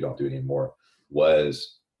time, which we don't do anymore,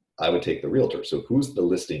 was I would take the realtor. So who's the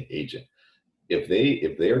listing agent? If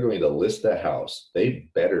they are going to list the house, they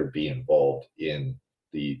better be involved in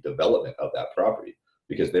the development of that property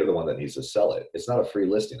because they're the one that needs to sell it. It's not a free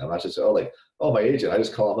listing. I'm not just, my agent, I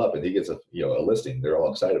just call him up and he gets a listing. They're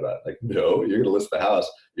all excited about it. Like, no, you're going to list the house.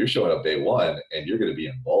 You're showing up day one and you're going to be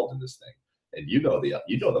involved in this thing. And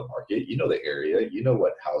the market, the area,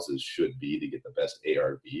 what houses should be to get the best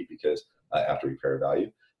ARV because after repair value,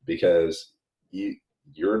 because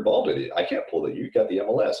you're involved in it. I can't pull it. You got the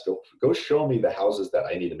MLS. Go show me the houses that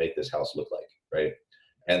I need to make this house look like, right?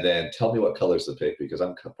 And then tell me what colors to pick because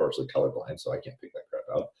I'm partially colorblind, so I can't pick that crap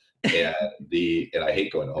out. And I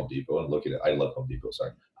hate going to Home Depot and looking at. I love Home Depot.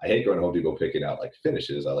 Sorry, I hate going to Home Depot picking out like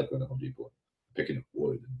finishes. I like going to Home Depot and picking up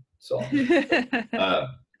wood and so on.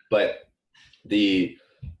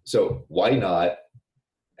 So why not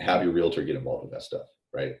have your realtor get involved with that stuff?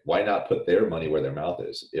 Right? Why not put their money where their mouth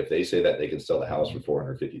is? If they say that they can sell the house for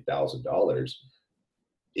 $450,000,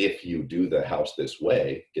 if you do the house this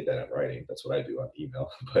way, get that in writing. That's what I do on email,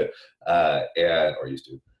 or used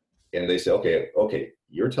to. And they say, okay,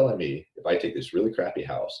 you're telling me if I take this really crappy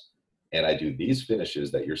house and I do these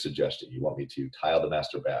finishes that you're suggesting, you want me to tile the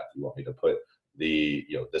master bath, you want me to put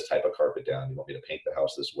this type of carpet down, you want me to paint the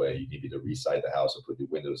house this way, you need me to reside the house and put new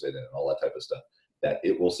windows in it and all that type of stuff, that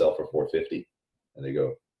it will sell for $450,000. And they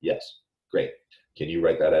go, yes, great. Can you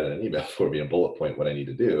write that out in an email for me and bullet point what I need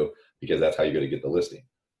to do? Because that's how you're going to get the listing.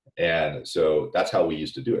 And so that's how we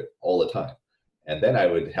used to do it all the time. And then I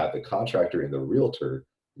would have the contractor and the realtor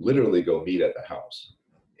literally go meet at the house.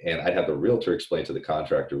 And I'd have the realtor explain to the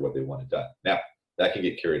contractor what they wanted done. Now, that can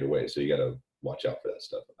get carried away. So you got to watch out for that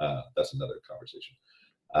stuff. That's another conversation.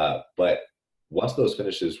 But once those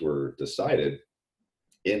finishes were decided,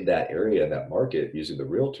 in that area, in that market, using the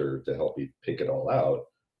realtor to help me pick it all out,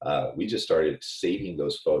 we just started saving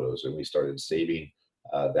those photos, and we started saving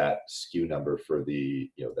that SKU number for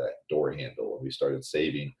that door handle, and we started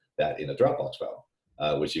saving that in a Dropbox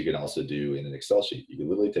file, which you can also do in an Excel sheet. You can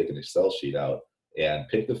literally take an Excel sheet out and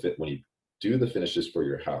pick the fit. When you do the finishes for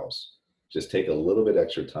your house, just take a little bit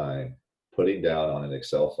extra time putting down on an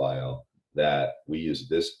Excel file that we use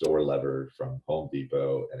this door lever from Home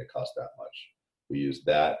Depot and it costs that much. We use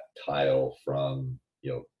that tile from,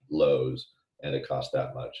 Lowe's and it costs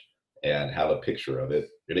that much, and have a picture of it.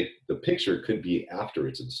 The picture could be after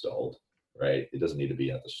it's installed, right? It doesn't need to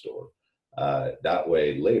be at the store. That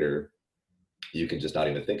way later, you can just not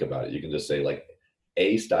even think about it. You can just say like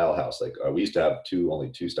a style house. Like we used to have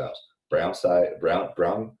only two styles: brown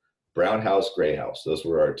house, gray house. Those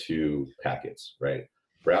were our two packets, right?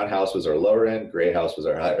 Brown house was our lower end, gray house was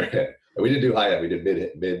our higher end. And we didn't do high end, we did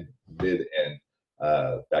mid end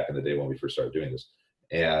back in the day when we first started doing this.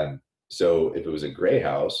 And so if it was a gray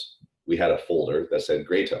house, we had a folder that said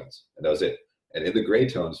gray tones, and that was it. And in the gray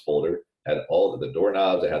tones folder had all of the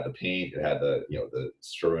doorknobs, it had the paint, it had the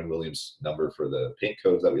Sherwin-Williams number for the paint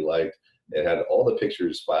codes that we liked. It had all the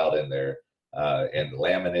pictures filed in there, and the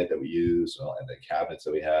laminate that we used, and the cabinets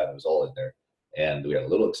that we had. It was all in there. And we had a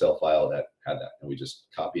little Excel file that had that, and we just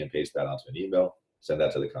copy and paste that onto an email, send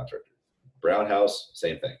that to the contractor. Brown house,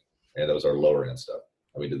 same thing. And that was our lower end stuff.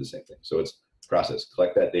 And we did the same thing. So it's process,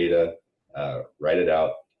 collect that data, write it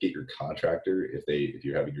out, get your contractor, if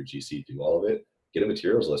you're having your GC do all of it, get a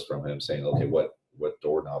materials list from him saying, okay, what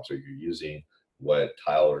doorknobs are you using? What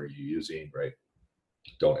tile are you using, right?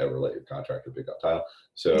 Don't ever let your contractor pick out tile.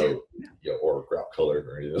 So, or grout color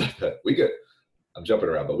or anything like that. I'm jumping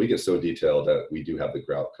around, but we get so detailed that we do have the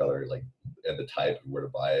grout color, like, and the type and where to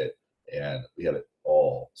buy it. And we have it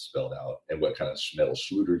all spelled out, and what kind of metal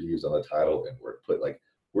schluter to use on the tile and where to put, like,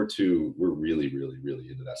 we're really, really, really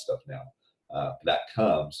into that stuff now. That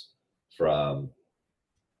comes from,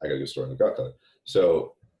 I gotta go store in the grout color.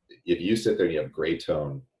 So if you sit there and you have gray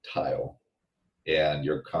tone tile and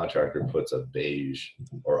your contractor puts a beige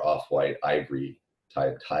or off-white ivory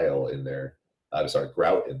type tile in there,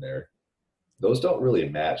 grout in there, those don't really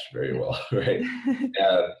match very well, right?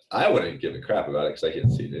 And I wouldn't give a crap about it because I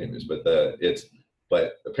can't see it anyways,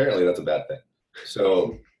 but apparently that's a bad thing.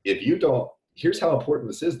 So if you don't, here's how important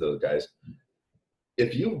this is though, guys.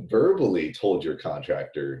 If you verbally told your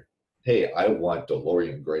contractor, hey, I want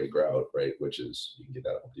DeLorean gray grout, right? Which is, you can get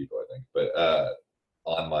that at Home Depot, I think. But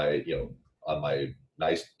on my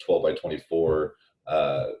nice 12 by 24,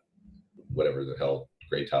 whatever the hell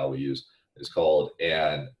gray tile we use is called,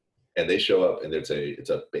 and they show up and it's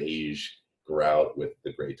a beige grout with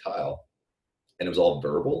the gray tile, and it was all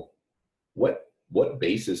verbal. What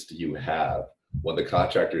basis do you have when the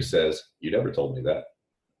contractor says, you never told me that?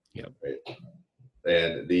 Yeah. Right?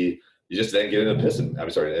 And you just then get in a pissing.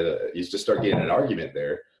 You just start getting an argument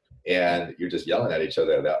there, and you're just yelling at each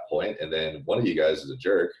other at that point. And then one of you guys is a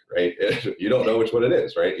jerk, right? You don't know which one it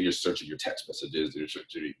is, right? You're searching your text messages, you're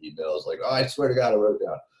searching your emails, like, oh, I swear to God, I wrote it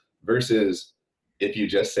down. Versus if you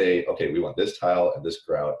just say, okay, we want this tile and this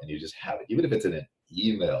grout, and you just have it, even if it's in an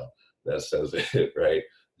email that says it, right?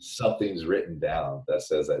 Something's written down that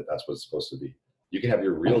says that that's what it's supposed to be. You can have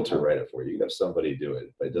your realtor write it for you. You can have somebody do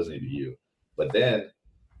it, but it doesn't need to be you. But then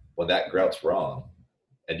when that grout's wrong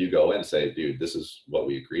and you go in and say, dude, this is what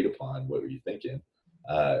we agreed upon, what were you thinking?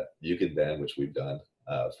 You can then, which we've done,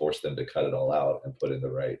 force them to cut it all out and put in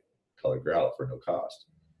the right color grout for no cost.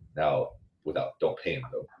 Now, don't pay them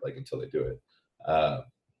though, like until they do it.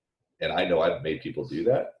 And I know I've made people do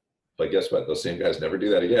that, but guess what? Those same guys never do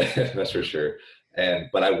that again. That's for sure.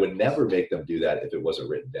 But I would never make them do that if it wasn't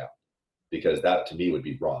written down, because that to me would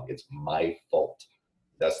be wrong. It's my fault.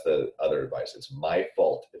 That's the other advice. It's my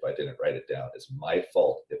fault if I didn't write it down. It's my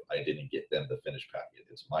fault if I didn't get them the finished packet.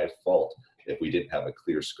 It's my fault if we didn't have a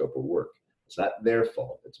clear scope of work. It's not their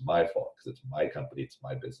fault. It's my fault because it's my company. It's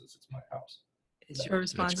my business. It's my house. It's your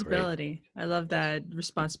responsibility. I love that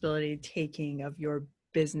responsibility taking of your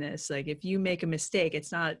business. Like if you make a mistake,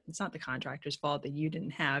 it's not the contractor's fault that you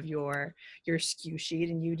didn't have your SKU sheet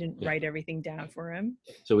and you didn't write everything down for him.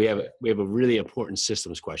 So we have a really important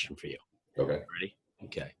systems question for you. Okay. Ready?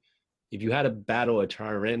 Okay. If you had to battle a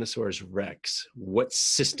Tyrannosaurus Rex, what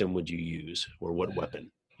system would you use, or what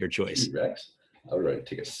weapon? Your choice. Rex? I would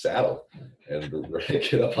take a saddle and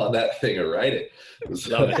get up on that thing and ride it.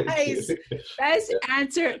 Nice. Best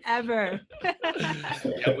answer ever.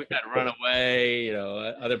 Yeah, we've got to run away,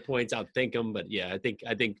 other points outthink them, but yeah,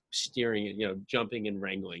 I think steering, jumping and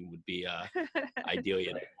wrangling would be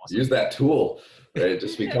ideally awesome. Use that tool, right?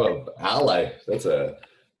 Just become an ally. That's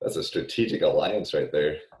a strategic alliance right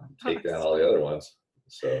there. Take down all the other ones.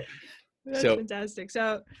 So that's fantastic.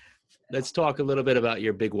 So let's talk a little bit about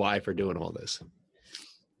your big why for doing all this.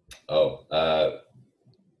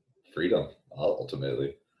 Freedom,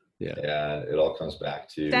 ultimately. Yeah. And it all comes back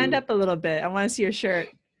to... Stand up a little bit. I want to see your shirt.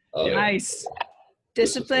 Oh, nice.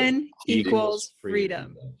 Discipline equals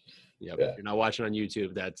freedom. Yep. Yeah. If you're not watching on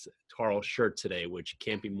YouTube, that's Tarl's shirt today, which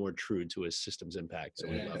can't be more true to his systems impact. So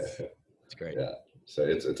we love it. It's great. Yeah. So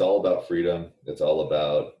it's all about freedom. It's all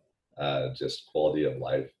about just quality of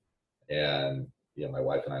life. And my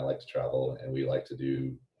wife and I like to travel, and we like to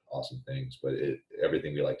do awesome things, but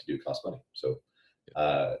everything we like to do costs money. So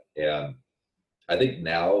and I think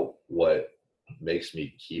now what makes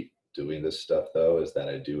me keep doing this stuff though is that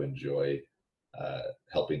I do enjoy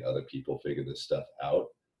helping other people figure this stuff out.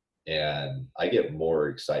 And I get more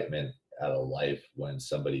excitement out of life when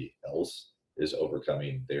somebody else is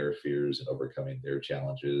overcoming their fears and overcoming their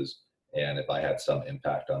challenges. And if I had some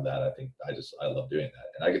impact on that, I think I love doing that.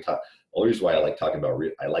 And I could talk. The only reason why I like talking about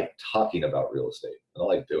real estate. I don't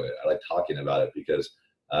like doing it. I like talking about it because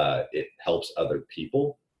it helps other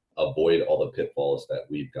people avoid all the pitfalls that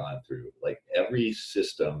we've gone through. Like every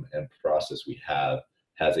system and process we have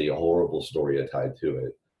has a horrible story tied to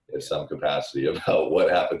it in some capacity about what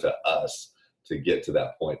happened to us to get to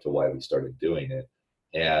that point to why we started doing it.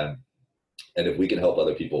 And if we can help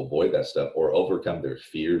other people avoid that stuff or overcome their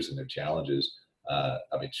fears and their challenges,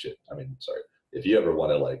 if you ever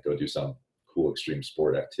want to like go do some cool extreme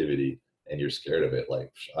sport activity and you're scared of it,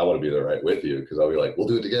 like I want to be there right with you, because I'll be like, we'll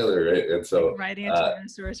do it together, right? And so like riding a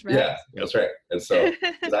Tyrannosaurus Rex. Yeah, that's right. And so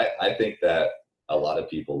I think that a lot of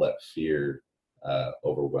people let fear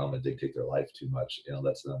overwhelm and dictate their life too much, and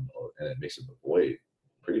it makes them avoid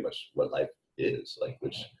pretty much what life is like.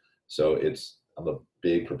 I'm a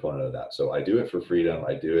big proponent of that. So I do it for freedom.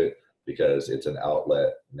 I do it because it's an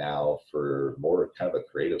outlet now for more kind of a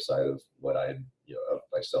creative side of what of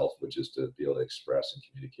myself, which is to be able to express and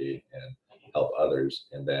communicate and help others.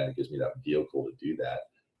 And then it gives me that vehicle to do that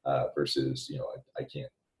versus,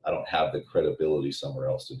 I don't have the credibility somewhere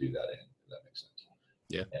else to do that in, if that makes sense.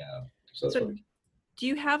 Yeah. So that's what do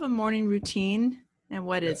you have a morning routine, and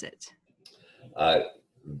what is it?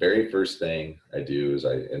 Very first thing I do is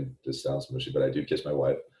and this sounds mushy, but I do kiss my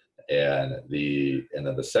wife. And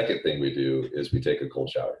then the second thing we do is we take a cold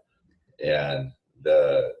shower. And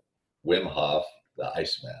the Wim Hof, the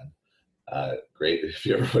Iceman, great. If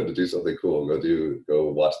you ever want to do something cool,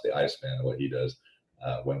 go watch the Iceman and what he does,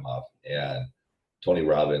 Wim Hof. And Tony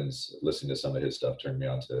Robbins, listening to some of his stuff turned me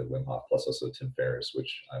on to Wim Hof, plus also Tim Ferriss,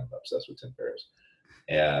 which I'm obsessed with Tim Ferriss,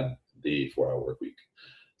 and the 4-Hour Work Week.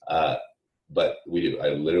 But we do. I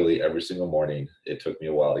literally every single morning. It took me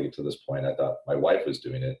a while to get to this point. I thought my wife was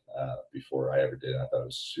doing it before I ever did. And I thought it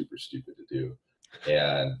was super stupid to do,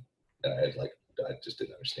 and I just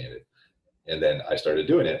didn't understand it. And then I started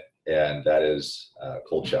doing it, and that is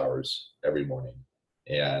cold showers every morning.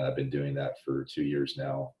 And I've been doing that for 2 years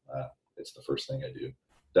now. It's the first thing I do.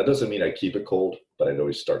 That doesn't mean I keep it cold, but it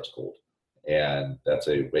always starts cold. And that's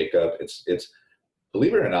a wake up. It's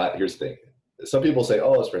believe it or not. Here's the thing. Some people say,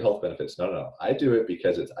 oh, it's for health benefits. No. I do it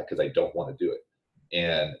because I don't want to do it.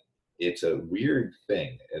 And it's a weird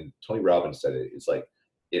thing. And Tony Robbins said it. It's like,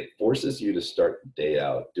 it forces you to start the day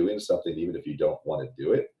out doing something, even if you don't want to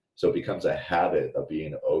do it. So it becomes a habit of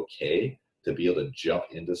being okay to be able to jump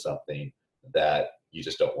into something that you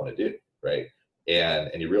just don't want to do. Right.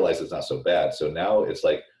 And you realize it's not so bad. So now it's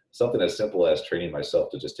like something as simple as training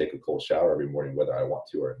myself to just take a cold shower every morning, whether I want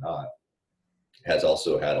to or not, has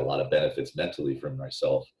also had a lot of benefits mentally for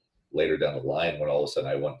myself later down the line, when all of a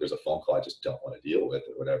sudden there's a phone call I just don't want to deal with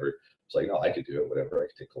or whatever. It's like, no, I could do it, whatever. I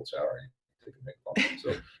could take a cold shower and make a phone call.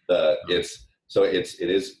 So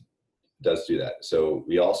does do that. So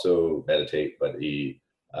we also meditate, but we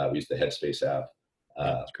use the Headspace app.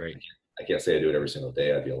 That's great. I can't say I do it every single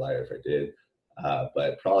day. I'd be a liar if I did.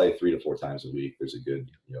 But probably 3 to 4 times a week, there's a good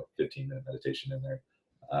 15-minute meditation in there.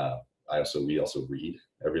 We also read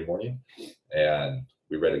every morning, and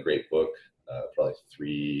we read a great book probably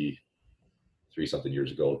three something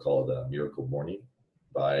years ago called Miracle Morning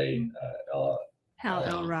by Hal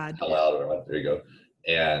Elrod. Hal Elrod, there you go.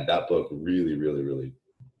 And that book really, really, really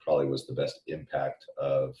probably was the best impact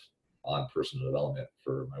on personal development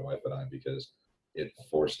for my wife and I, because it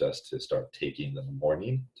forced us to start taking the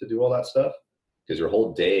morning to do all that stuff, because your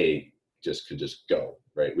whole day could just go,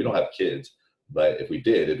 right? We don't have kids, but if we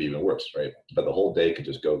did, it'd be even worse, right? But the whole day could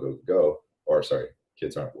just go. Or sorry,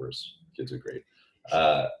 kids aren't worse. Kids are great.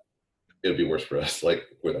 It would be worse for us, like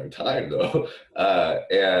with our time though.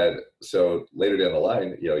 And so later down the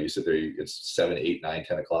line, you sit there, it's 7, 8, 9,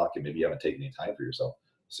 10 o'clock, and maybe you haven't taken any time for yourself.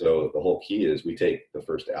 So the whole key is we take the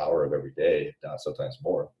first hour of every day, if not sometimes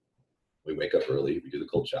more. We wake up early, we do the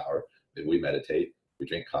cold shower, then we meditate, we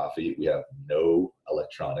drink coffee, we have no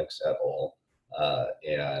electronics at all,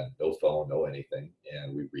 and no phone, no anything,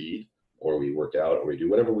 and we read, or we work out, or we do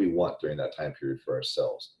whatever we want during that time period for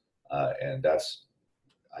ourselves. And that's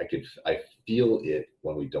I feel it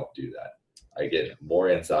when we don't do that. I get more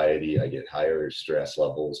anxiety, I get higher stress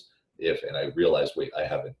levels and I realize, wait, I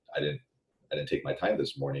didn't take my time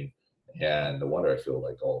this morning, and no wonder I feel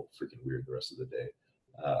like all freaking weird the rest of the day.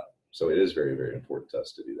 So it is very, very important to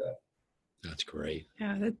us to do that. That's great.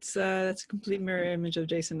 Yeah, that's a complete mirror image of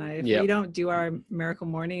Jason and I. If Yep. we don't do our miracle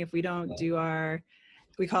morning, if we don't do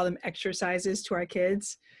we call them exercises to our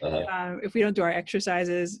kids. If we don't do our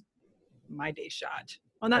exercises, my day's shot.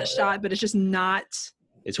 Well, not shot, but it's just not.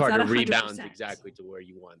 It's hard not to rebound 100%. exactly to where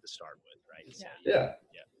you wanted to start with, right? So, Yeah.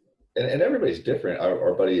 And everybody's different.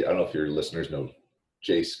 Our buddy, I don't know if your listeners know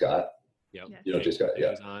Jay Scott. Yep. You know Jay Scott, He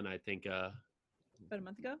was on, I think, About a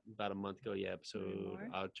month ago? About a month ago, yeah. Episode.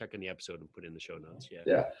 I'll check on the episode and put it in the show notes. Yeah.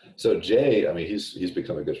 Yeah. So Jay, I mean, he's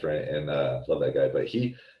become a good friend, and love that guy. But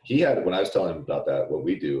he had, when I was telling him about that, what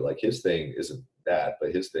we do, like his thing isn't that,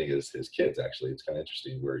 but his thing is his kids. Actually, it's kind of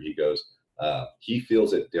interesting where he goes. He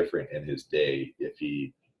feels it different in his day if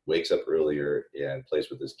he wakes up earlier and plays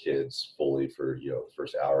with his kids fully for the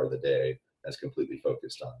first hour of the day. That's completely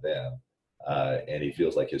focused on them. And he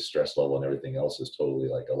feels like his stress level and everything else is totally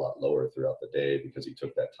like a lot lower throughout the day because he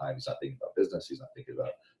took that time. He's not thinking about business. He's not thinking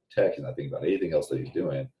about tech. He's not thinking about anything else that he's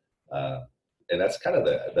doing. And that's kind of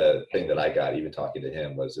the thing that I got even talking to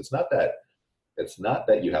him was it's not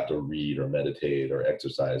that you have to read or meditate or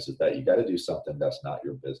exercise. It's that you got to do something that's not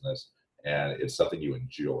your business. And it's something you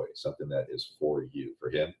enjoy, something that is for you.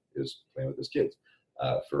 For him, is playing with his kids.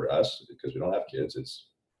 For us, because we don't have kids, it's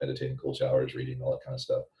meditating, cold showers, reading, all that kind of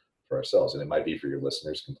stuff for ourselves. And it might be for your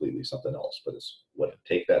listeners completely something else, but it's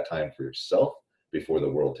take that time for yourself before the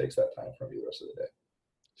world takes that time from you the rest of the day.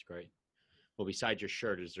 That's great. Well, besides your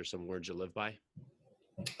shirt, is there some words you live by?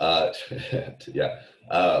 Yeah.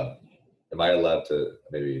 Am I allowed to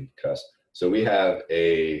maybe cuss? So we have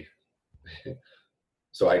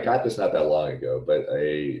so I got this not that long ago, but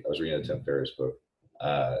I was reading a Tim Ferriss book.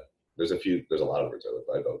 There's a lot of words I live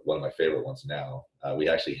by, but one of my favorite ones now, we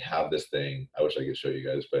actually have this thing. I wish I could show you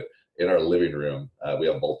guys, but in our living room, we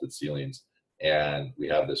have vaulted ceilings, and we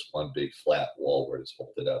have this one big flat wall where it's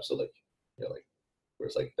vaulted up. So like where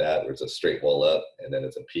it's like that, where it's a straight wall up, and then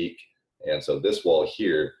it's a peak. And so this wall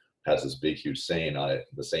here has this big, huge saying on it.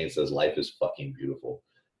 The saying says, "Life is fucking beautiful."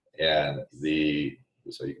 And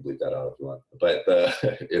so you can bleep that out if you want, but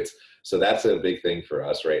so that's a big thing for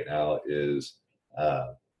us right now is,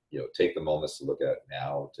 take the moments to look at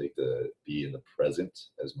now, be in the present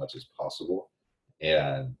as much as possible,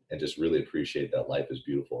 and just really appreciate that life is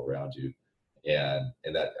beautiful around you. And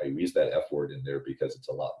that I use that F word in there because it's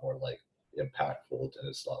a lot more like impactful, and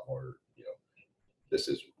it's a lot more, I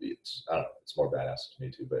don't know, it's more badass to me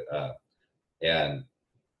too, but, and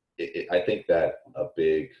I think that a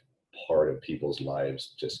big part of people's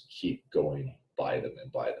lives just keep going by them and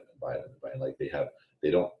by them and by them and by them. Like they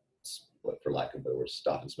don't, for lack of a better word,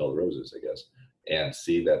 stop and smell the roses, I guess, and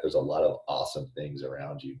see that there's a lot of awesome things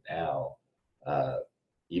around you now,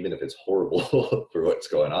 even if it's horrible for what's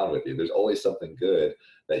going on with you. There's always something good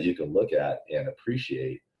that you can look at and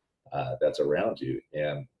appreciate that's around you,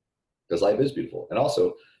 and because life is beautiful. And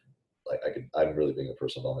also, I'm really being a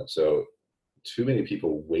personal moment. So too many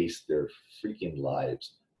people waste their freaking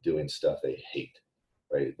lives doing stuff they hate,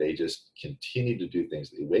 right? They just continue to do things.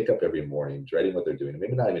 They wake up every morning dreading what they're doing,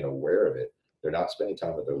 maybe not even aware of it. They're not spending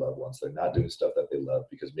time with their loved ones. They're not doing stuff that they love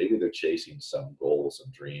because maybe they're chasing some goal,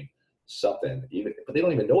 some dream, something, but they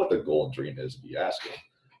don't even know what their goal and dream is if you ask them.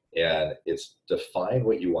 And it's define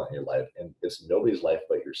what you want in your life, and it's nobody's life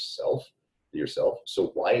but yourself.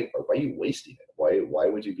 So why are you wasting it? Why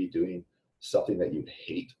would you be doing something that you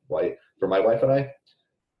hate? Why? For my wife and I,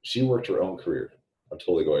 she worked her own career. I'm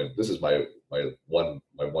totally going, this is my one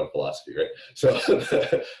philosophy, right? So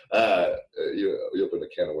you open a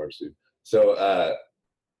can of worms, dude. So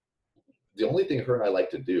the only thing her and I like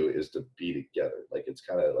to do is to be together. Like, it's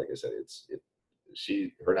kind of, like I said,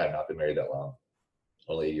 her and I have not been married that long,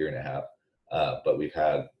 only a year and a half. But we've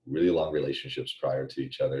had really long relationships prior to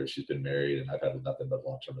each other. She's been married, and I've had nothing but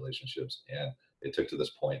long-term relationships. And it took to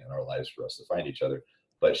this point in our lives for us to find each other.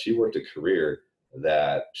 But she worked a career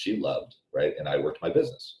that she loved, right? And I worked my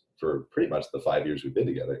business for pretty much the 5 years we've been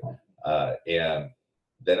together. And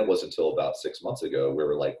then it wasn't until about 6 months ago where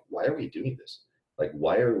we're like, why are we doing this? Like,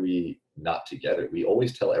 why are we not together? We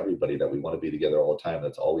always tell everybody that we want to be together all the time.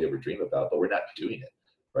 That's all we ever dream about, but we're not doing it,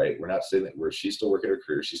 right? We're not sitting where she's still working her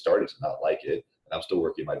career. She started to not like it, and I'm still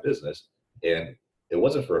working my business. And it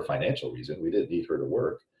wasn't for a financial reason. We didn't need her to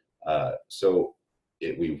work. So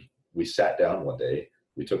we sat down one day.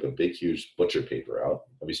 We took a big, huge butcher paper out,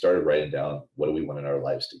 and we started writing down, what do we want in our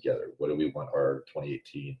lives together? What do we want our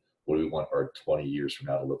 2018 What do we want our 20 years from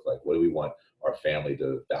now to look like? What do we want our family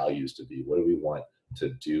values to be? What do we want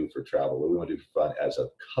to do for travel? What do we want to do for fun as a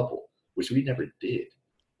couple, which we never did.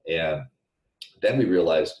 And then we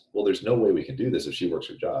realized, well, there's no way we can do this if she works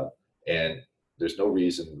her job. And there's no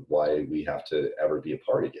reason why we have to ever be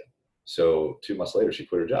apart again. So 2 months later, she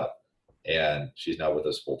quit her job. And she's now with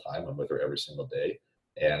us full time. I'm with her every single day.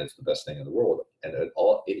 And it's the best thing in the world. And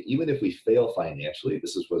even if we fail financially,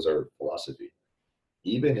 this was our philosophy.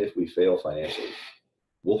 Even if we fail financially,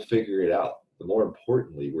 we'll figure it out. The more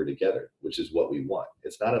importantly, we're together, which is what we want.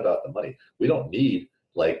 It's not about the money. We don't need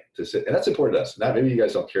to sit, and that's important to us. Now, maybe you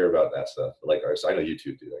guys don't care about that stuff, like ours. I know you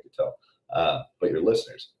two do, I can tell. But your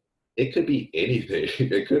listeners, it could be anything.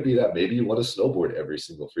 It could be that maybe you want to snowboard every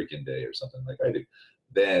single freaking day or something like I do.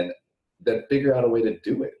 Then figure out a way to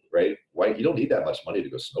do it, right? Why you don't need that much money to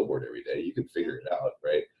go snowboard every day. You can figure it out,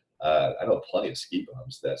 right? I know plenty of ski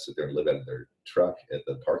bums that sit there and live out of their truck at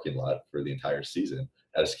the parking lot for the entire season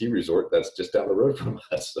at a ski resort that's just down the road from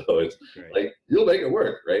us. So it's like, you'll make it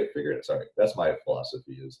work, right? Figure it. Sorry, that's my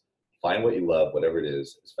philosophy: is find what you love, whatever it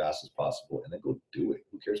is, as fast as possible, and then go do it.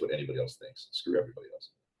 Who cares what anybody else thinks? Screw everybody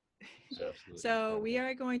else. So we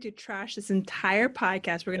are going to trash this entire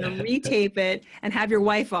podcast. We're going to retape it and have your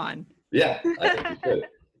wife on. Yeah, I think you should.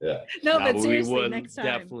 Yeah. No, but seriously, next time.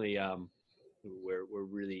 Definitely. We're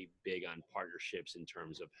really big on partnerships in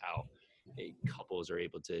terms of how couples are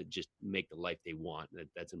able to just make the life they want.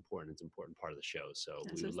 That's important. It's an important part of the show. So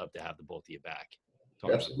we would love to have the both of you back.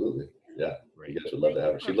 Absolutely. Yeah. Great. You guys would love to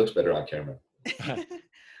have her. She looks better on camera.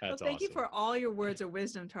 Well, thank you for all your words of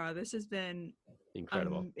wisdom, Tarl. This has been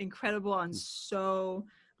incredible on so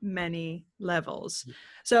many levels.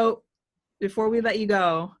 So before we let you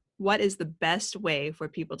go, what is the best way for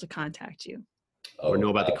people to contact you? Or know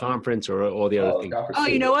about the conference or all the other things? Oh,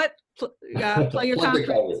 you know what? Plug your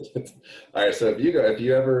conference. All right. So if you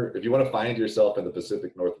want to find yourself in the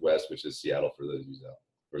Pacific Northwest, which is Seattle for those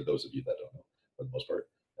of you that don't know, for the most part,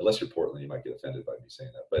 unless you're Portland, you might get offended by me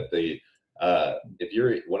saying that. But if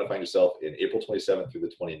you want to find yourself in April 27th through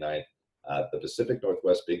the 29th, the Pacific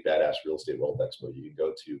Northwest Big Badass Real Estate Wealth Expo, you can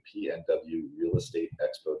go to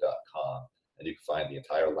pnwrealestateexpo.com and you can find the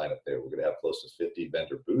entire lineup there. We're going to have close to 50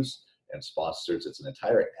 vendor booths and sponsors. It's an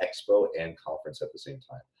entire expo and conference at the same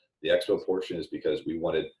time. The expo portion is because we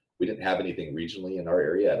didn't have anything regionally in our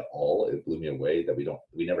area at all. It blew me away that we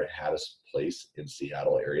never had a place in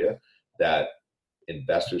Seattle area that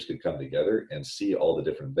investors could come together and see all the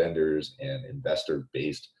different vendors and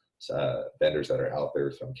investor-based vendors that are out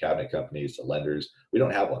there, from cabinet companies to lenders. We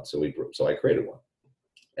don't have one, so I created one.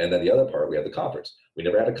 And then the other part, we have the conference. We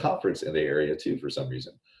never had a conference in the area too, for some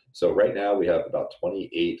reason. So right now we have about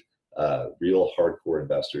 28 real hardcore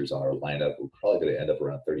investors on our lineup. We're probably going to end up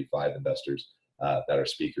around 35 investors that are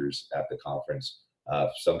speakers at the conference.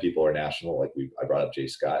 Some people are national, like I brought up Jay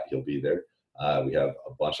Scott, he'll be there. We have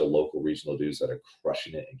a bunch of local regional dudes that are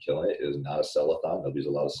crushing it and killing it. It is not a sell-a-thon. Nobody's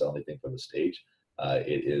allowed to sell anything from the stage.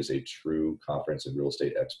 It is a true conference and real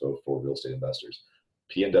estate expo for real estate investors.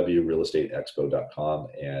 pnwrealestateexpo.com,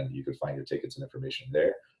 and you can find your tickets and information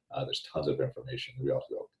there. There's tons of information. We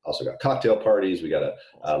also got cocktail parties. We got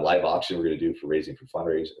a live auction we're going to do for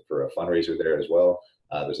a fundraiser there as well.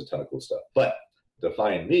 There's a ton of cool stuff. But to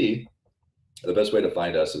find me, the best way to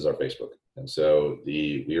find us is our Facebook. And so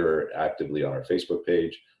we are actively on our Facebook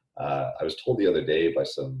page. I was told the other day by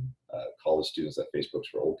some college students that Facebook's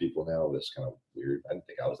for old people now. That's kind of weird. I didn't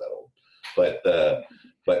think I was that old. But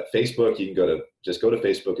Facebook, you can go to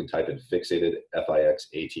Facebook and type in Fixated,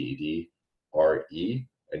 FIXATEDRE,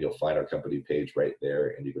 and you'll find our company page right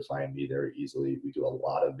there, and you can find me there easily. We do a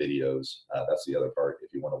lot of videos. That's the other part.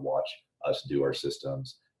 If you want to watch us do our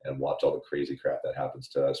systems and watch all the crazy crap that happens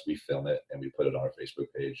to us, we film it and we put it on our Facebook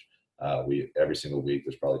page. Every single week,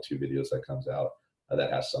 there's probably 2 videos that comes out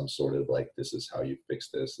that has some sort of like, this is how you fix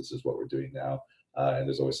this. This is what we're doing now. And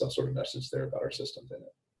there's always some sort of message there about our systems in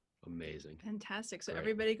it. Amazing. Fantastic. So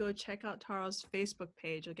everybody go check out Tarl's Facebook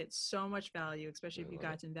page. You'll get so much value, especially if you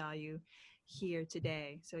got some value here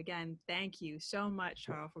today. So again, thank you so much,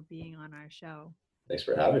 Tarl, for being on our show. Thanks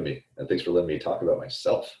for having me. And thanks for letting me talk about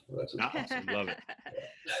myself. That's awesome. Love it.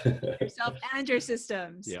 Yourself and your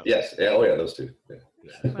systems. Yeah. Yes. Yeah. Oh yeah, those two.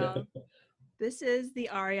 Yeah. Well, this is the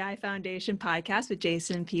REI Foundation podcast with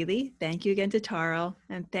Jason Peely. Thank you again to Tarl,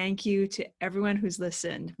 and thank you to everyone who's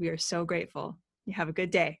listened. We are so grateful. You have a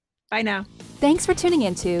good day. Bye now. Thanks for tuning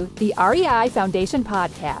into the REI Foundation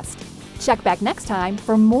podcast. Check back next time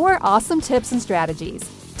for more awesome tips and strategies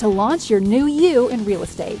to launch your new you in real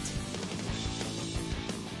estate.